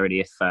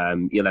necessarily if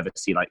you'll ever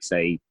see, like,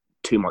 say,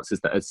 two monsters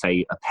that are,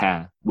 say, a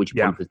pair. Would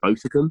you bond with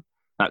both of them?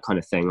 That kind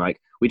of thing.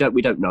 Like, we don't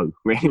know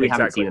really. We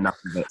haven't seen enough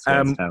of it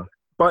to tell.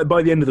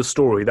 By the end of the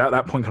story, that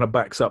point kind of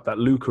backs up that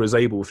Luca is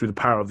able, through the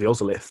power of the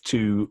Ozolith,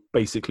 to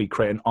basically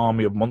create an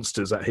army of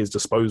monsters at his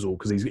disposal,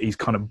 because he's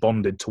kind of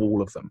bonded to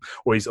all of them,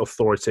 or he's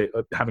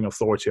having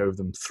authority over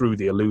them through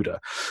the Eluder.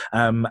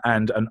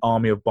 And an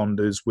army of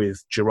Bonders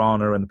with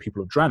Jirana and the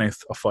people of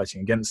Dranith are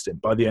fighting against him.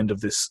 By the end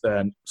of this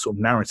sort of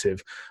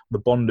narrative, the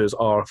Bonders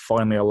are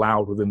finally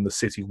allowed within the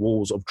city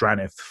walls of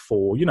Dranith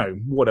for,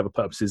 whatever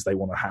purposes they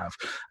want to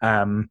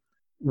have.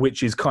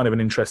 which is kind of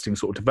an interesting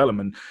sort of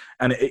development.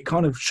 And it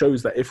kind of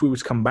shows that if we were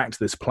to come back to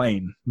this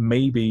plane,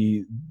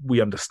 maybe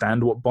we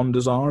understand what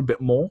bonders are a bit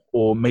more,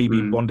 or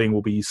maybe bonding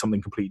will be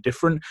something completely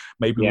different.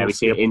 Maybe we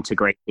see it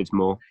integrated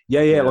more.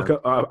 Yeah. Like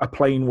a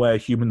plane where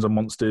humans and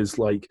monsters,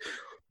 like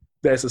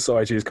their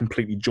society is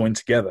completely joined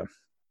together.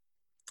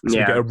 So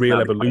we get a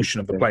real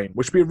evolution of the plane,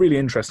 which would be a really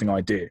interesting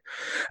idea.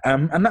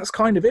 And that's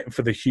kind of it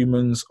for the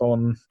humans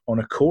on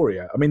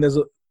Ikoria. I mean,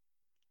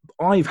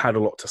 I've had a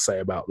lot to say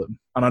about them,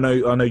 and I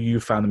know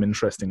you found them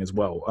interesting as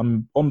well.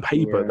 On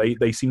paper,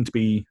 they seem to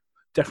be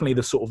definitely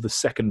the sort of the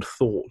second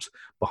thought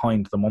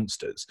behind the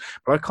monsters.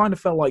 But I kind of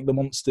felt like the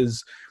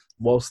monsters,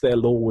 whilst their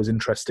lore was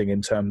interesting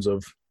in terms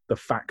of the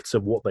facts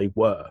of what they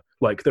were,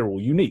 like they're all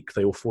unique,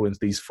 they all fall into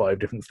these 5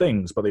 different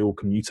things, but they all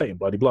can mutate and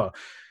blah, blah, blah.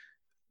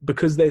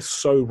 Because they're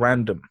so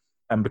random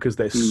and because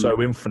they're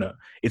so infinite,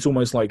 it's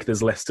almost like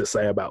there's less to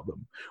say about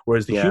them.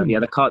 Whereas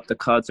the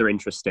cards are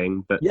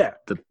interesting, but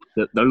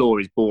the lore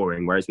is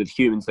boring. Whereas with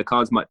humans, the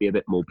cards might be a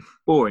bit more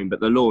boring, but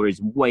the lore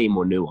is way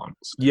more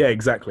nuanced. Yeah,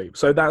 exactly.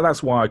 So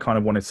that's why I kind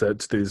of wanted to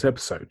do this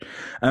episode.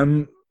 I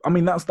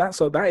mean,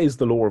 that is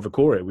the lore of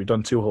Ikoria. We've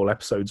done 2 whole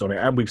episodes on it,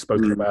 and we've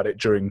spoken about it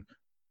during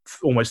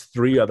almost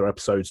 3 other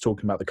episodes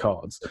talking about the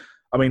cards.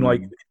 I mean,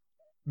 like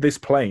this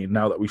plane,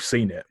 now that we've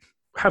seen it,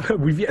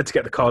 we've yet to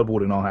get the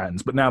cardboard in our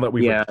hands, but now that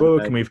we've read the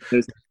book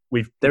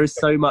and there is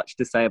so much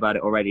to say about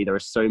it already. There are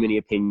so many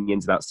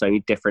opinions about so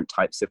many different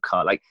types of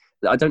card. Like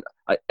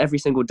every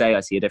single day I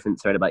see a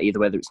different thread about either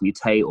whether it's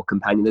mutate or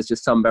companion. There's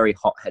just some very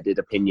hot-headed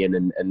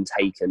opinion and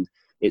take, and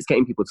it's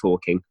getting people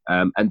talking.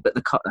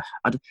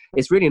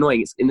 It's really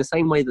annoying. It's in the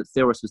same way that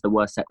Theros was the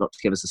worst set not to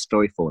give us a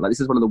story for. Like, this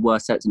is one of the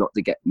worst sets not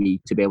to get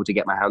me to be able to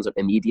get my hands on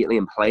immediately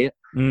and play it.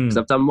 Because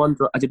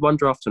I did one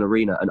draft on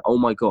Arena, and oh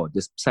my god,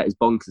 this set is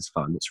bonkers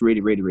fun. It's really,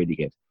 really, really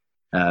good.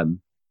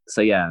 So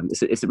yeah,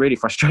 it's really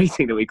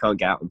frustrating that we can't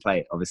get out and play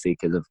it, obviously,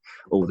 because of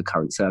all the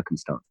current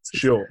circumstances.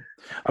 Sure.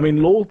 I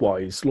mean,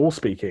 lore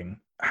speaking,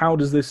 how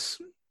does this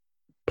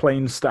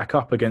plane stack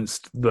up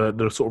against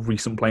the sort of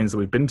recent planes that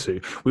we've been to?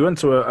 We went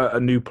to a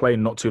new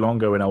plane not too long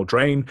ago in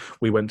Eldraine.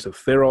 We went to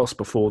Theros.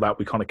 Before that,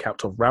 we kind of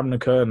capped off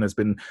Ravnica, and there's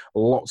been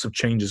lots of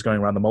changes going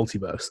around the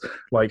multiverse.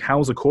 Like,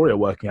 how's Ikoria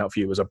working out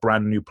for you as a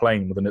brand new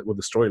plane with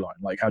a storyline?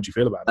 Like, how do you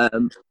feel about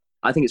it?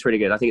 I think it's really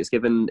good. I think it's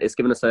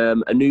given us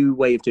a new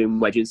way of doing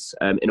wedges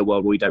in a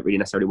world where we don't really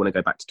necessarily want to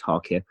go back to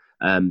Tarkir.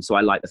 So I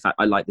like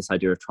this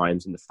idea of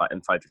triumphs and the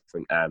 5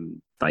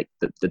 different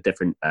the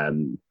different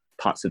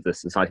parts of the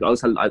society.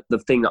 Also, the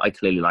thing that I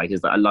clearly like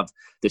is that I love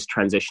this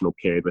transitional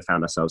period we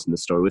found ourselves in the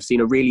story. We've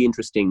seen a really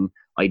interesting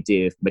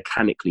idea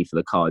mechanically for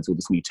the cards, all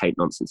this mutate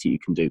nonsense that you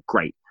can do.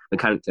 Great.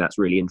 Mechanically, that's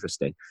really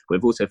interesting. But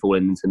we've also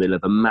fallen into the middle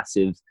of a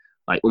massive,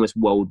 like almost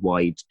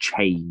worldwide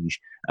change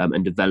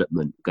and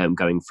development,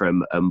 going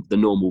from the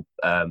normal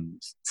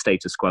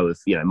status quo of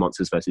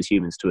monsters versus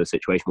humans to a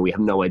situation where we have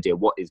no idea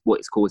what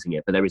is causing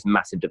it, but there is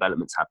massive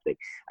developments happening,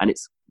 and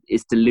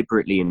it's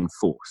deliberately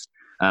enforced.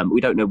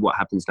 We don't know what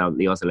happens now that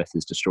the Ozolith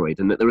is destroyed,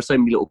 and that there are so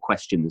many little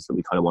questions that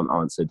we kind of want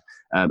answered.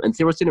 And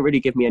Theros didn't really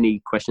give me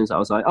any questions that I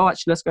was like, oh,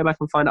 actually, let's go back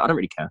and find out. I don't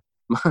really care.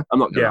 I'm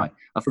not gonna lie,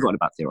 I've forgotten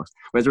about Theros.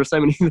 Whereas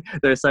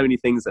there are so many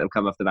things that have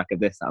come off the back of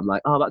this that I'm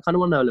like, oh, I kind of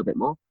want to know a little bit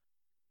more.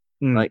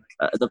 Like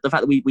the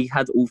fact that we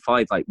had all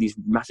 5 like these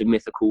massive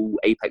mythical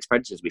apex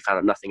predators, we found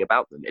out nothing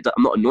about them.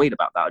 I'm not annoyed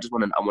about that. I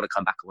want to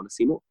come back. I want to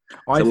see more.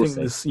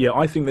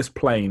 I think this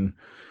plane,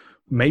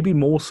 maybe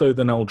more so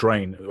than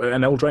Eldraine.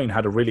 And Eldraine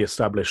had a really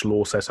established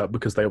lore setup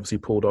because they obviously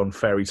pulled on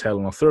fairy tale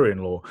and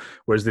Arthurian lore,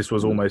 whereas this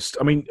was almost,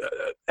 I mean,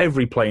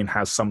 every plane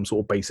has some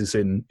sort of basis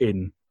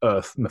in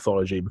Earth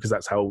mythology because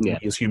that's how we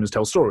as humans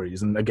tell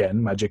stories. And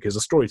again, magic is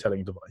a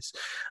storytelling device.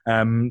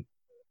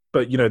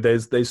 But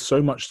there's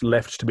so much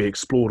left to be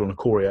explored on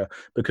Ikoria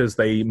because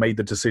they made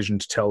the decision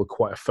to tell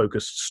quite a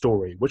focused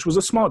story, which was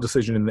a smart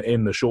decision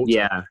in the short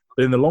term.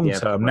 But in the long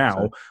term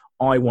now,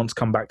 I want to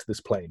come back to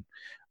this plane.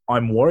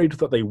 I'm worried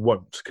that they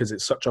won't because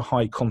it's such a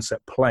high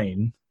concept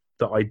plane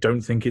that I don't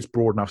think it's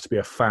broad enough to be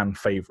a fan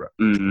favorite.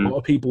 A lot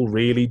of people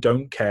really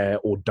don't care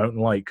or don't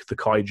like the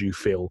kaiju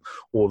feel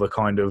or the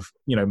kind of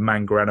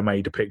manga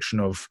anime depiction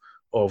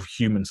of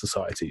human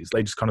societies.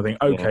 They just kind of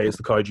think, okay, it's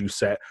the kaiju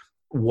set,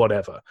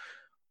 whatever.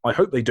 I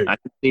hope they do. I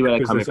can see where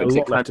they're coming from. There's a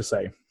lot left to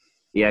say.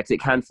 Yeah, because it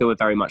can feel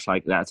very much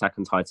like that Attack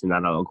on Titan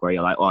analog where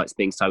you're like, oh, it's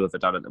being so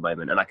overdone at the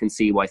moment. And I can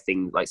see why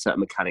things like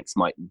certain mechanics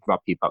might rub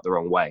people up the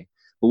wrong way.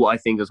 But what I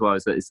think as well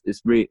is that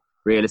it's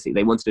realistic.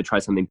 They wanted to try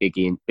something big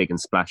and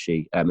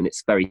splashy, and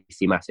it's very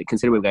thematic.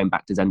 Considering we're going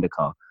back to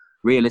Zendikar,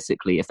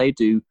 realistically, if they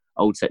do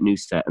old set, new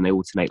set, and they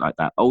alternate like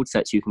that, old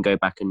sets you can go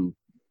back and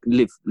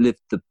live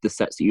the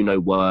sets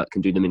that work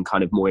and do them in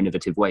kind of more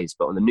innovative ways.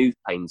 But on the new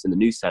planes and the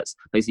new sets,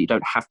 basically you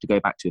don't have to go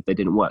back to if they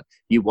didn't work.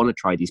 You want to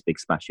try these big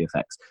splashy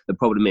effects. The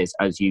problem is,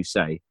 as you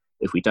say,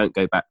 if we don't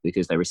go back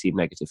because they receive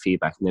negative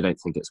feedback and they don't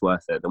think it's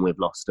worth it, then we've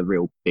lost a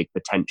real big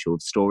potential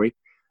story.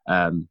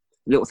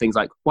 Little things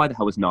like, why the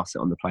hell was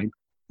Narset on the plane?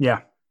 Yeah,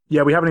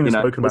 we haven't even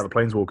spoken about the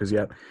Planeswalkers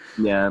yet.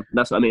 Yeah,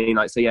 that's what I mean.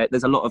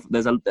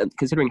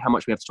 Considering how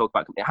much we have to talk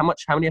about, how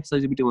many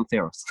episodes did we do on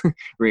Theros?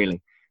 Really?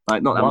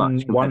 Like not that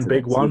much. One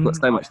big one. We've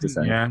got so much to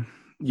say.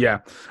 Yeah.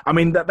 I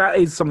mean that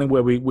is something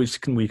where we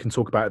can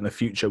talk about in the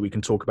future. We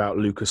can talk about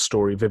Luca's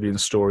story,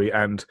 Vivian's story,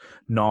 and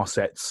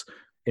Narset's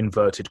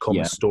inverted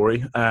commas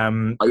story.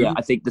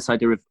 I think this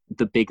idea of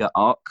the bigger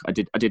arc. I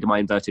did my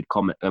inverted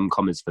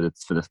commas for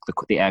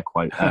the air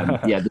quote.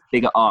 The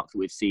bigger arc that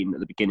we've seen at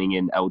the beginning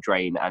in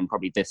Eldraine and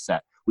probably this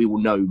set, we will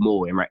know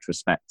more in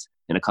retrospect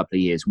in a couple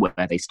of years where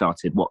they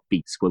started, what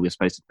beats we were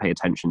supposed to pay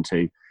attention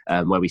to,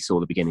 where we saw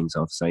the beginnings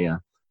of. So yeah.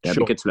 Yeah,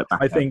 sure. It'd be good to look back.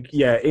 I think,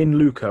 in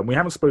Luca, we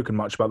haven't spoken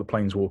much about the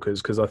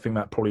Planeswalkers because I think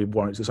that probably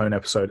warrants its own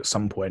episode at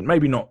some point.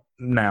 Maybe not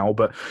now,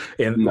 but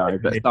at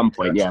some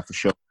point, yeah, for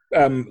sure.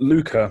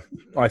 Luca,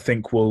 I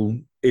think,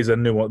 is a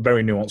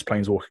very nuanced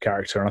Planeswalker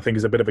character, and I think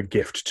is a bit of a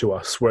gift to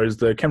us. Whereas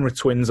the Kenrith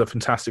twins are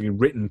fantastically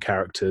written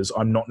characters,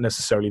 I'm not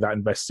necessarily that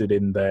invested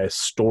in their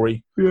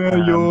story.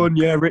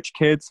 Yeah, rich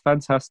kids,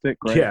 fantastic,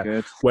 great,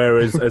 good.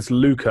 Whereas as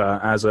Luca,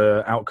 as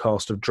a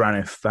outcast of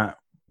Drannith that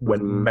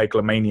went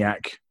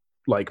megalomaniac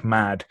like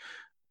mad,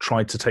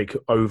 tried to take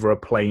over a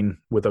plane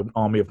with an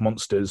army of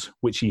monsters,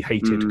 which he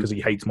hated because he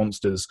hates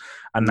monsters,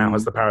 and now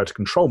has the power to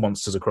control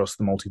monsters across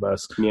the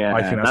multiverse. Yeah,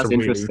 I think that's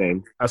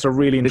interesting. That's a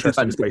really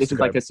interesting space to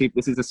go. This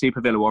is a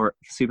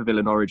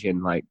supervillain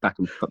origin, like back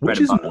in which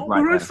is not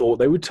where I thought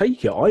they would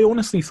take it. I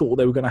honestly thought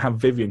they were going to have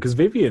Vivian, because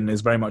Vivian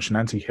is very much an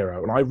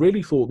anti-hero, and I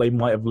really thought they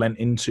might have lent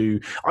into...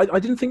 I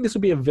didn't think this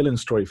would be a villain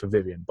story for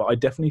Vivian, but I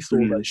definitely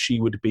thought that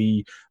she would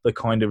be the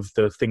kind of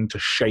the thing to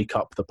shake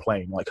up the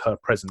plane, like her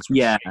presence would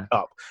shake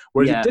up.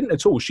 Whereas it didn't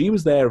at all. She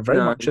was there very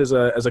much as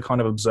a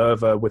kind of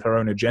observer with her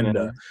own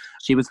agenda. Yeah.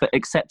 She was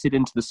accepted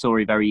into the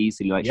story very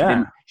easily. Like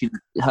her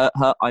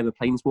I'm a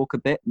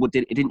Planeswalker bit,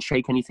 it didn't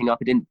shake anything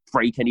up. It didn't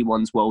break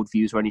anyone's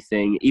worldviews or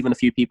anything. Even a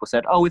few people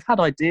said, "Oh, we've had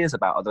ideas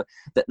about other."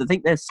 I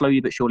think they're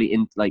slowly but surely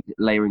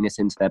layering this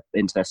into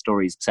their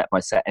stories set by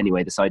set.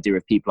 Anyway, this idea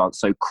of people aren't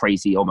so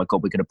crazy. Oh my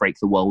god, we're going to break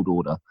the world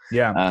order.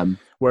 Yeah.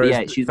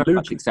 Whereas she's very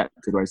much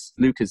accepted. Whereas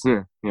Lucas,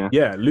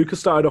 Lucas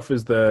started off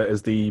as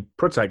the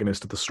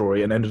protagonist of the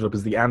story and ended up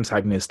as the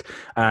antagonist.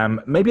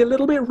 Maybe a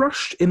little bit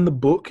rushed in the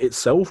book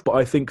itself, but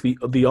I think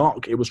the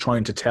arc it was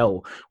trying to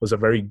tell was a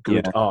very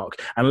good arc,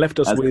 and left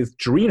us with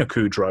Jarina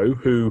Kudrow,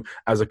 who,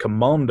 as a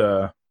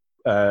commander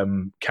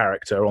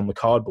character on the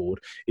cardboard,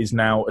 is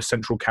now a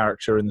central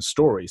character in the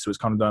story. So it's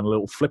kind of done a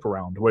little flip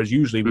around. Whereas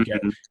usually we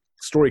get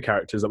story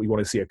characters that we want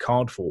to see a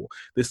card for.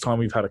 This time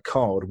we've had a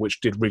card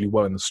which did really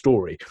well in the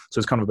story, so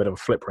it's kind of a bit of a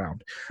flip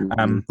round.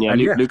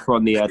 Luca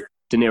on the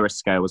Daenerys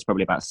scale was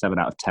probably about 7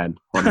 out of 10.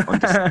 He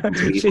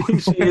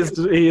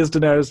is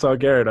Daenerys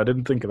Targaryen. I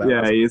didn't think of that.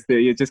 Yeah, he is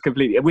just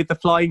completely with the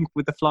flying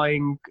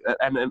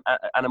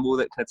animal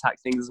that can attack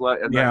things as well.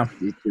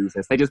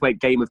 Jesus, they just went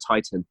Game of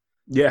Titan.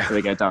 Yeah, there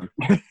we go, done.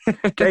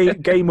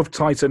 Game of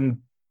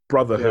Titan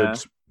Brotherhood.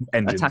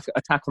 Engine.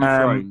 Attack on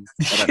Thrones.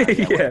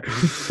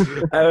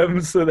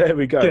 So there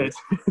we go.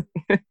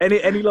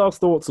 Any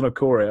last thoughts on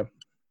Ikoria?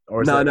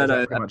 Or no.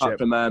 Apart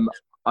from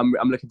I'm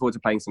looking forward to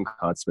playing some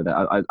cards with it.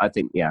 I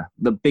think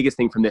the biggest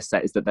thing from this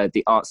set is that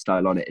the art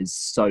style on it is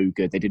so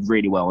good. They did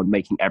really well on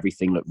making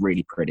everything look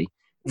really pretty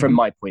from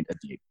my point of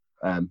view.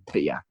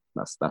 But yeah,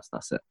 that's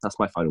it. That's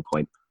my final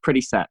point.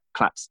 Pretty set.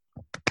 Claps.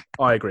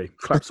 I agree.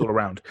 Claps all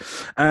around.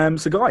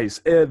 So, guys,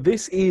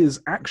 this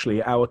is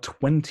actually our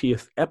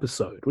 20th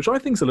episode, which I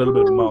think is a little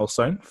bit of a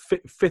milestone.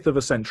 Fifth of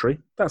a century.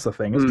 That's a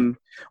thing, isn't it?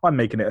 I'm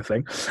making it a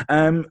thing.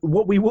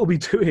 What we will be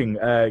doing,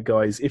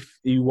 guys, if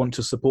you want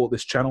to support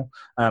this channel,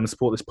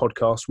 support this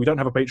podcast, we don't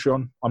have a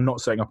Patreon. I'm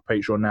not setting up a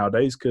Patreon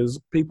nowadays because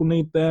people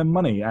need their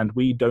money, and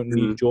we don't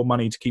need your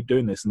money to keep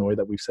doing this in the way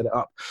that we've set it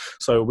up.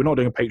 So we're not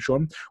doing a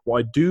Patreon. What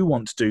I do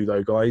want to do,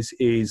 though, guys,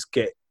 is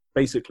get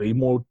basically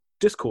more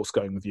discourse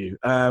going with you.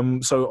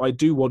 So I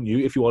do want you,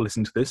 if you are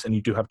listening to this and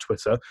you do have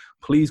Twitter,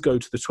 please go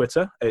to the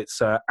Twitter.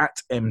 It's at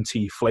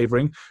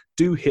MTFlavoring.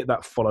 Do hit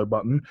that follow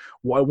button.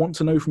 What I want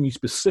to know from you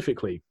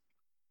specifically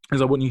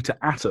is I want you to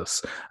at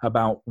us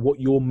about what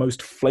your most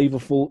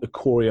flavorful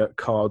Ikoria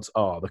cards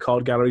are. The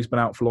card gallery's been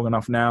out for long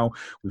enough now.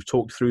 We've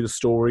talked through the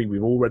story.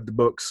 We've all read the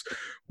books.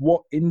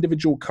 What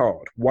individual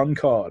card, one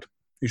card,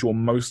 is your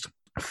most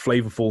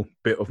flavorful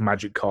bit of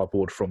Magic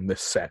cardboard from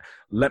this set?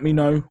 Let me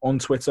know on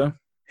Twitter.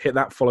 Hit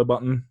that follow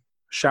button,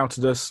 shout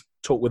at us,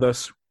 talk with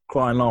us,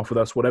 cry and laugh with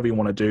us, whatever you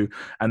want to do.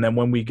 And then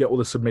when we get all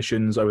the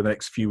submissions over the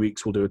next few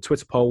weeks, we'll do a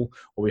Twitter poll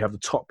where we have the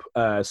top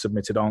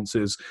submitted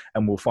answers,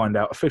 and we'll find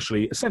out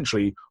officially,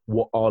 essentially,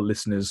 what our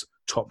listeners'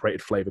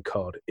 top-rated flavor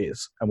card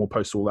is. And we'll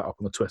post all that up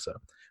on the Twitter.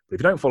 But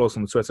if you don't follow us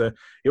on the Twitter,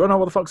 you won't know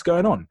what the fuck's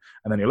going on.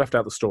 And then you're left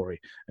out the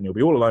story. And you'll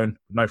be all alone,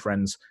 with no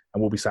friends,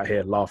 and we'll be sat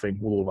here laughing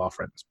with all of our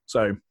friends.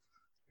 So,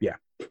 yeah.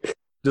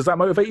 Does that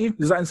motivate you?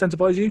 Does that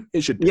incentivize you?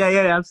 It should. Yeah,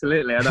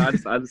 absolutely. I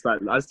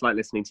just like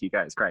listening to you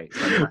guys. It's great.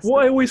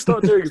 What I always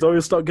start doing is I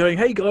always start going,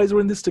 "Hey guys,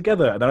 we're in this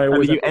together," and then I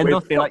always you end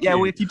off being like, "Yeah,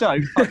 well, if you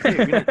don't, fuck you.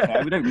 We don't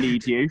care. We don't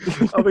need you."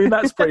 I mean,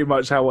 that's pretty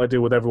much how I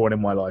deal with everyone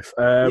in my life.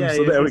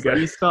 So there we go.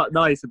 You start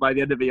nice, and by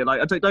the end of it, you're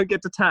like, "Don't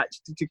get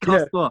detached.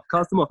 Cast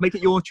them off. Make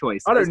it your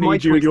choice. I don't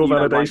need you and your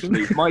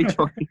validation. My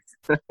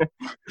choice."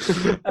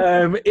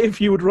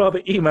 If you would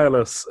rather email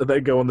us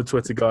than go on the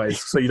Twitter,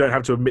 guys, so you don't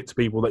have to admit to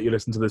people that you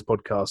listen to this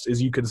podcast,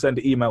 is you can send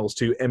emails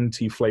to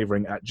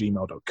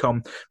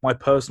mtflavouring@gmail.com. My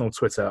personal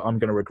Twitter, I'm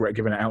going to regret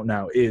giving it out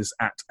now, is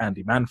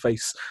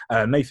 @AndyManface.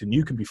 Nathan,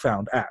 you can be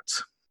found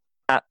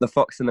at the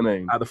Fox and the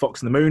Moon. At the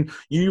Fox and the Moon.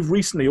 You've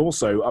recently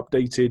also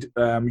updated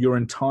your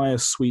entire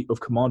suite of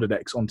commander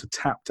decks onto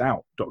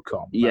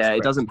tappedOut.com. Yeah,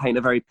 it doesn't paint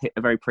a very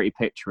pretty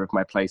picture of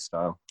my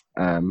playstyle.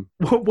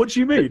 What do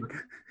you mean?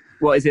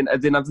 Well, as in I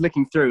was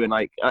looking through, and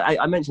like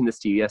I mentioned this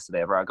to you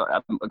yesterday, where I'm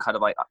kind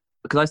of like,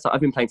 because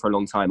I've been playing for a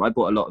long time. I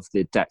bought a lot of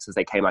the decks as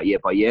they came out year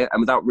by year, and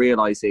without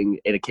realizing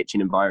in a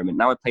kitchen environment,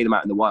 now I play them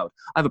out in the wild.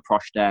 I have a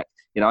Prosh deck.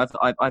 You know, I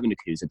have a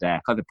Nakusa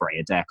deck, I have a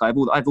Breya deck, I have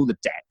all the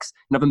decks,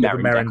 and I have a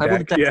Merrin deck. I have all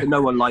the decks that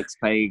no one likes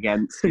playing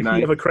against. You know,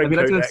 you have a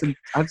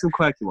I have some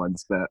quirky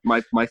ones, but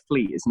my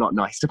fleet is not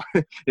nice to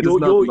play.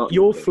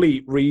 Your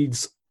fleet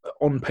reads,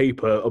 on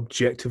paper,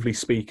 objectively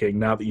speaking,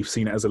 now that you've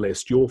seen it as a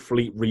list, your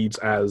fleet reads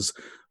as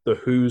the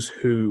who's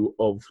who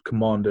of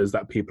commanders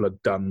that people are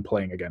done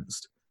playing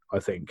against. I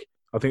think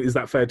is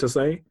that fair to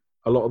say?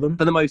 A lot of them,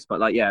 for the most part,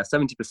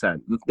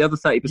 70%. The other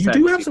 30%. You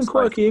do have some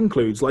quirky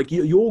includes, like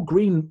your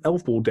green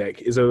elf ball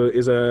deck is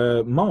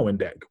a Marwyn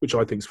deck, which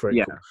I think is very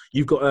cool.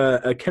 You've got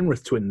a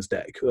Kenrith Twins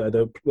deck,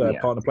 the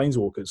partner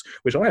Planeswalkers,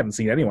 which I haven't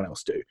seen anyone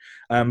else do.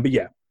 But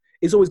yeah,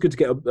 it's always good to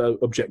get an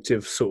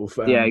objective sort of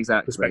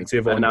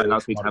perspective. And now it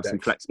allows me to have some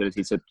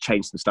flexibility to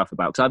change some stuff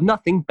about, because I have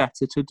nothing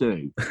better to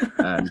do.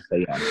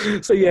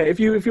 So if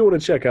you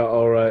want to check out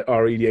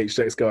our EDH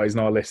decks, guys,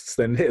 and our lists,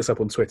 then hit us up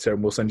on Twitter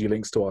and we'll send you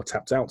links to our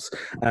tapped outs.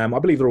 I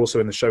believe they're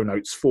also in the show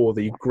notes for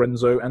the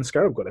Grenzo and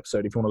Scarab God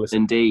episode if you want to listen.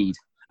 Indeed.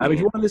 If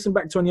you want to listen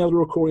back to any other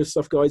Ikoria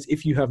stuff, guys,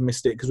 if you have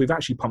missed it, because we've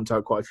actually pumped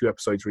out quite a few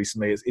episodes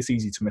recently, it's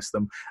easy to miss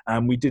them.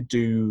 We did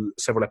do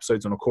several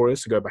episodes on Ikoria,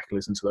 so go back and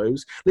listen to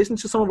those. Listen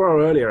to some of our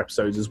earlier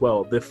episodes as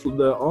well.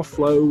 Our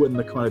flow and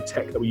the kind of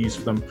tech that we used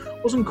for them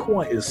wasn't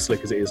quite as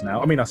slick as it is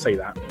now. I mean, I say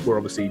that. We're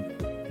obviously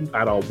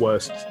at our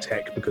worst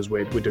tech because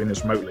we're doing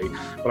this remotely.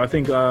 But I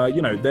think,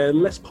 they're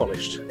less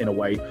polished in a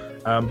way.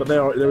 But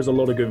there is a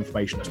lot of good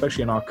information,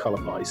 especially in our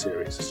Colour Pie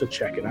series, so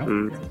check it out.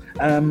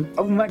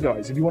 Other than that,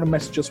 guys, if you want to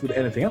message us with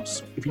anything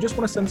else, if you just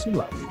want to send some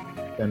love,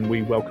 then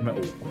we welcome it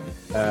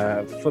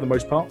all. For the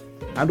most part,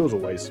 and as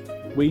always,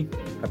 we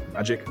have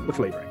magic the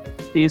flavouring.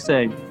 See you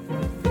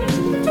soon.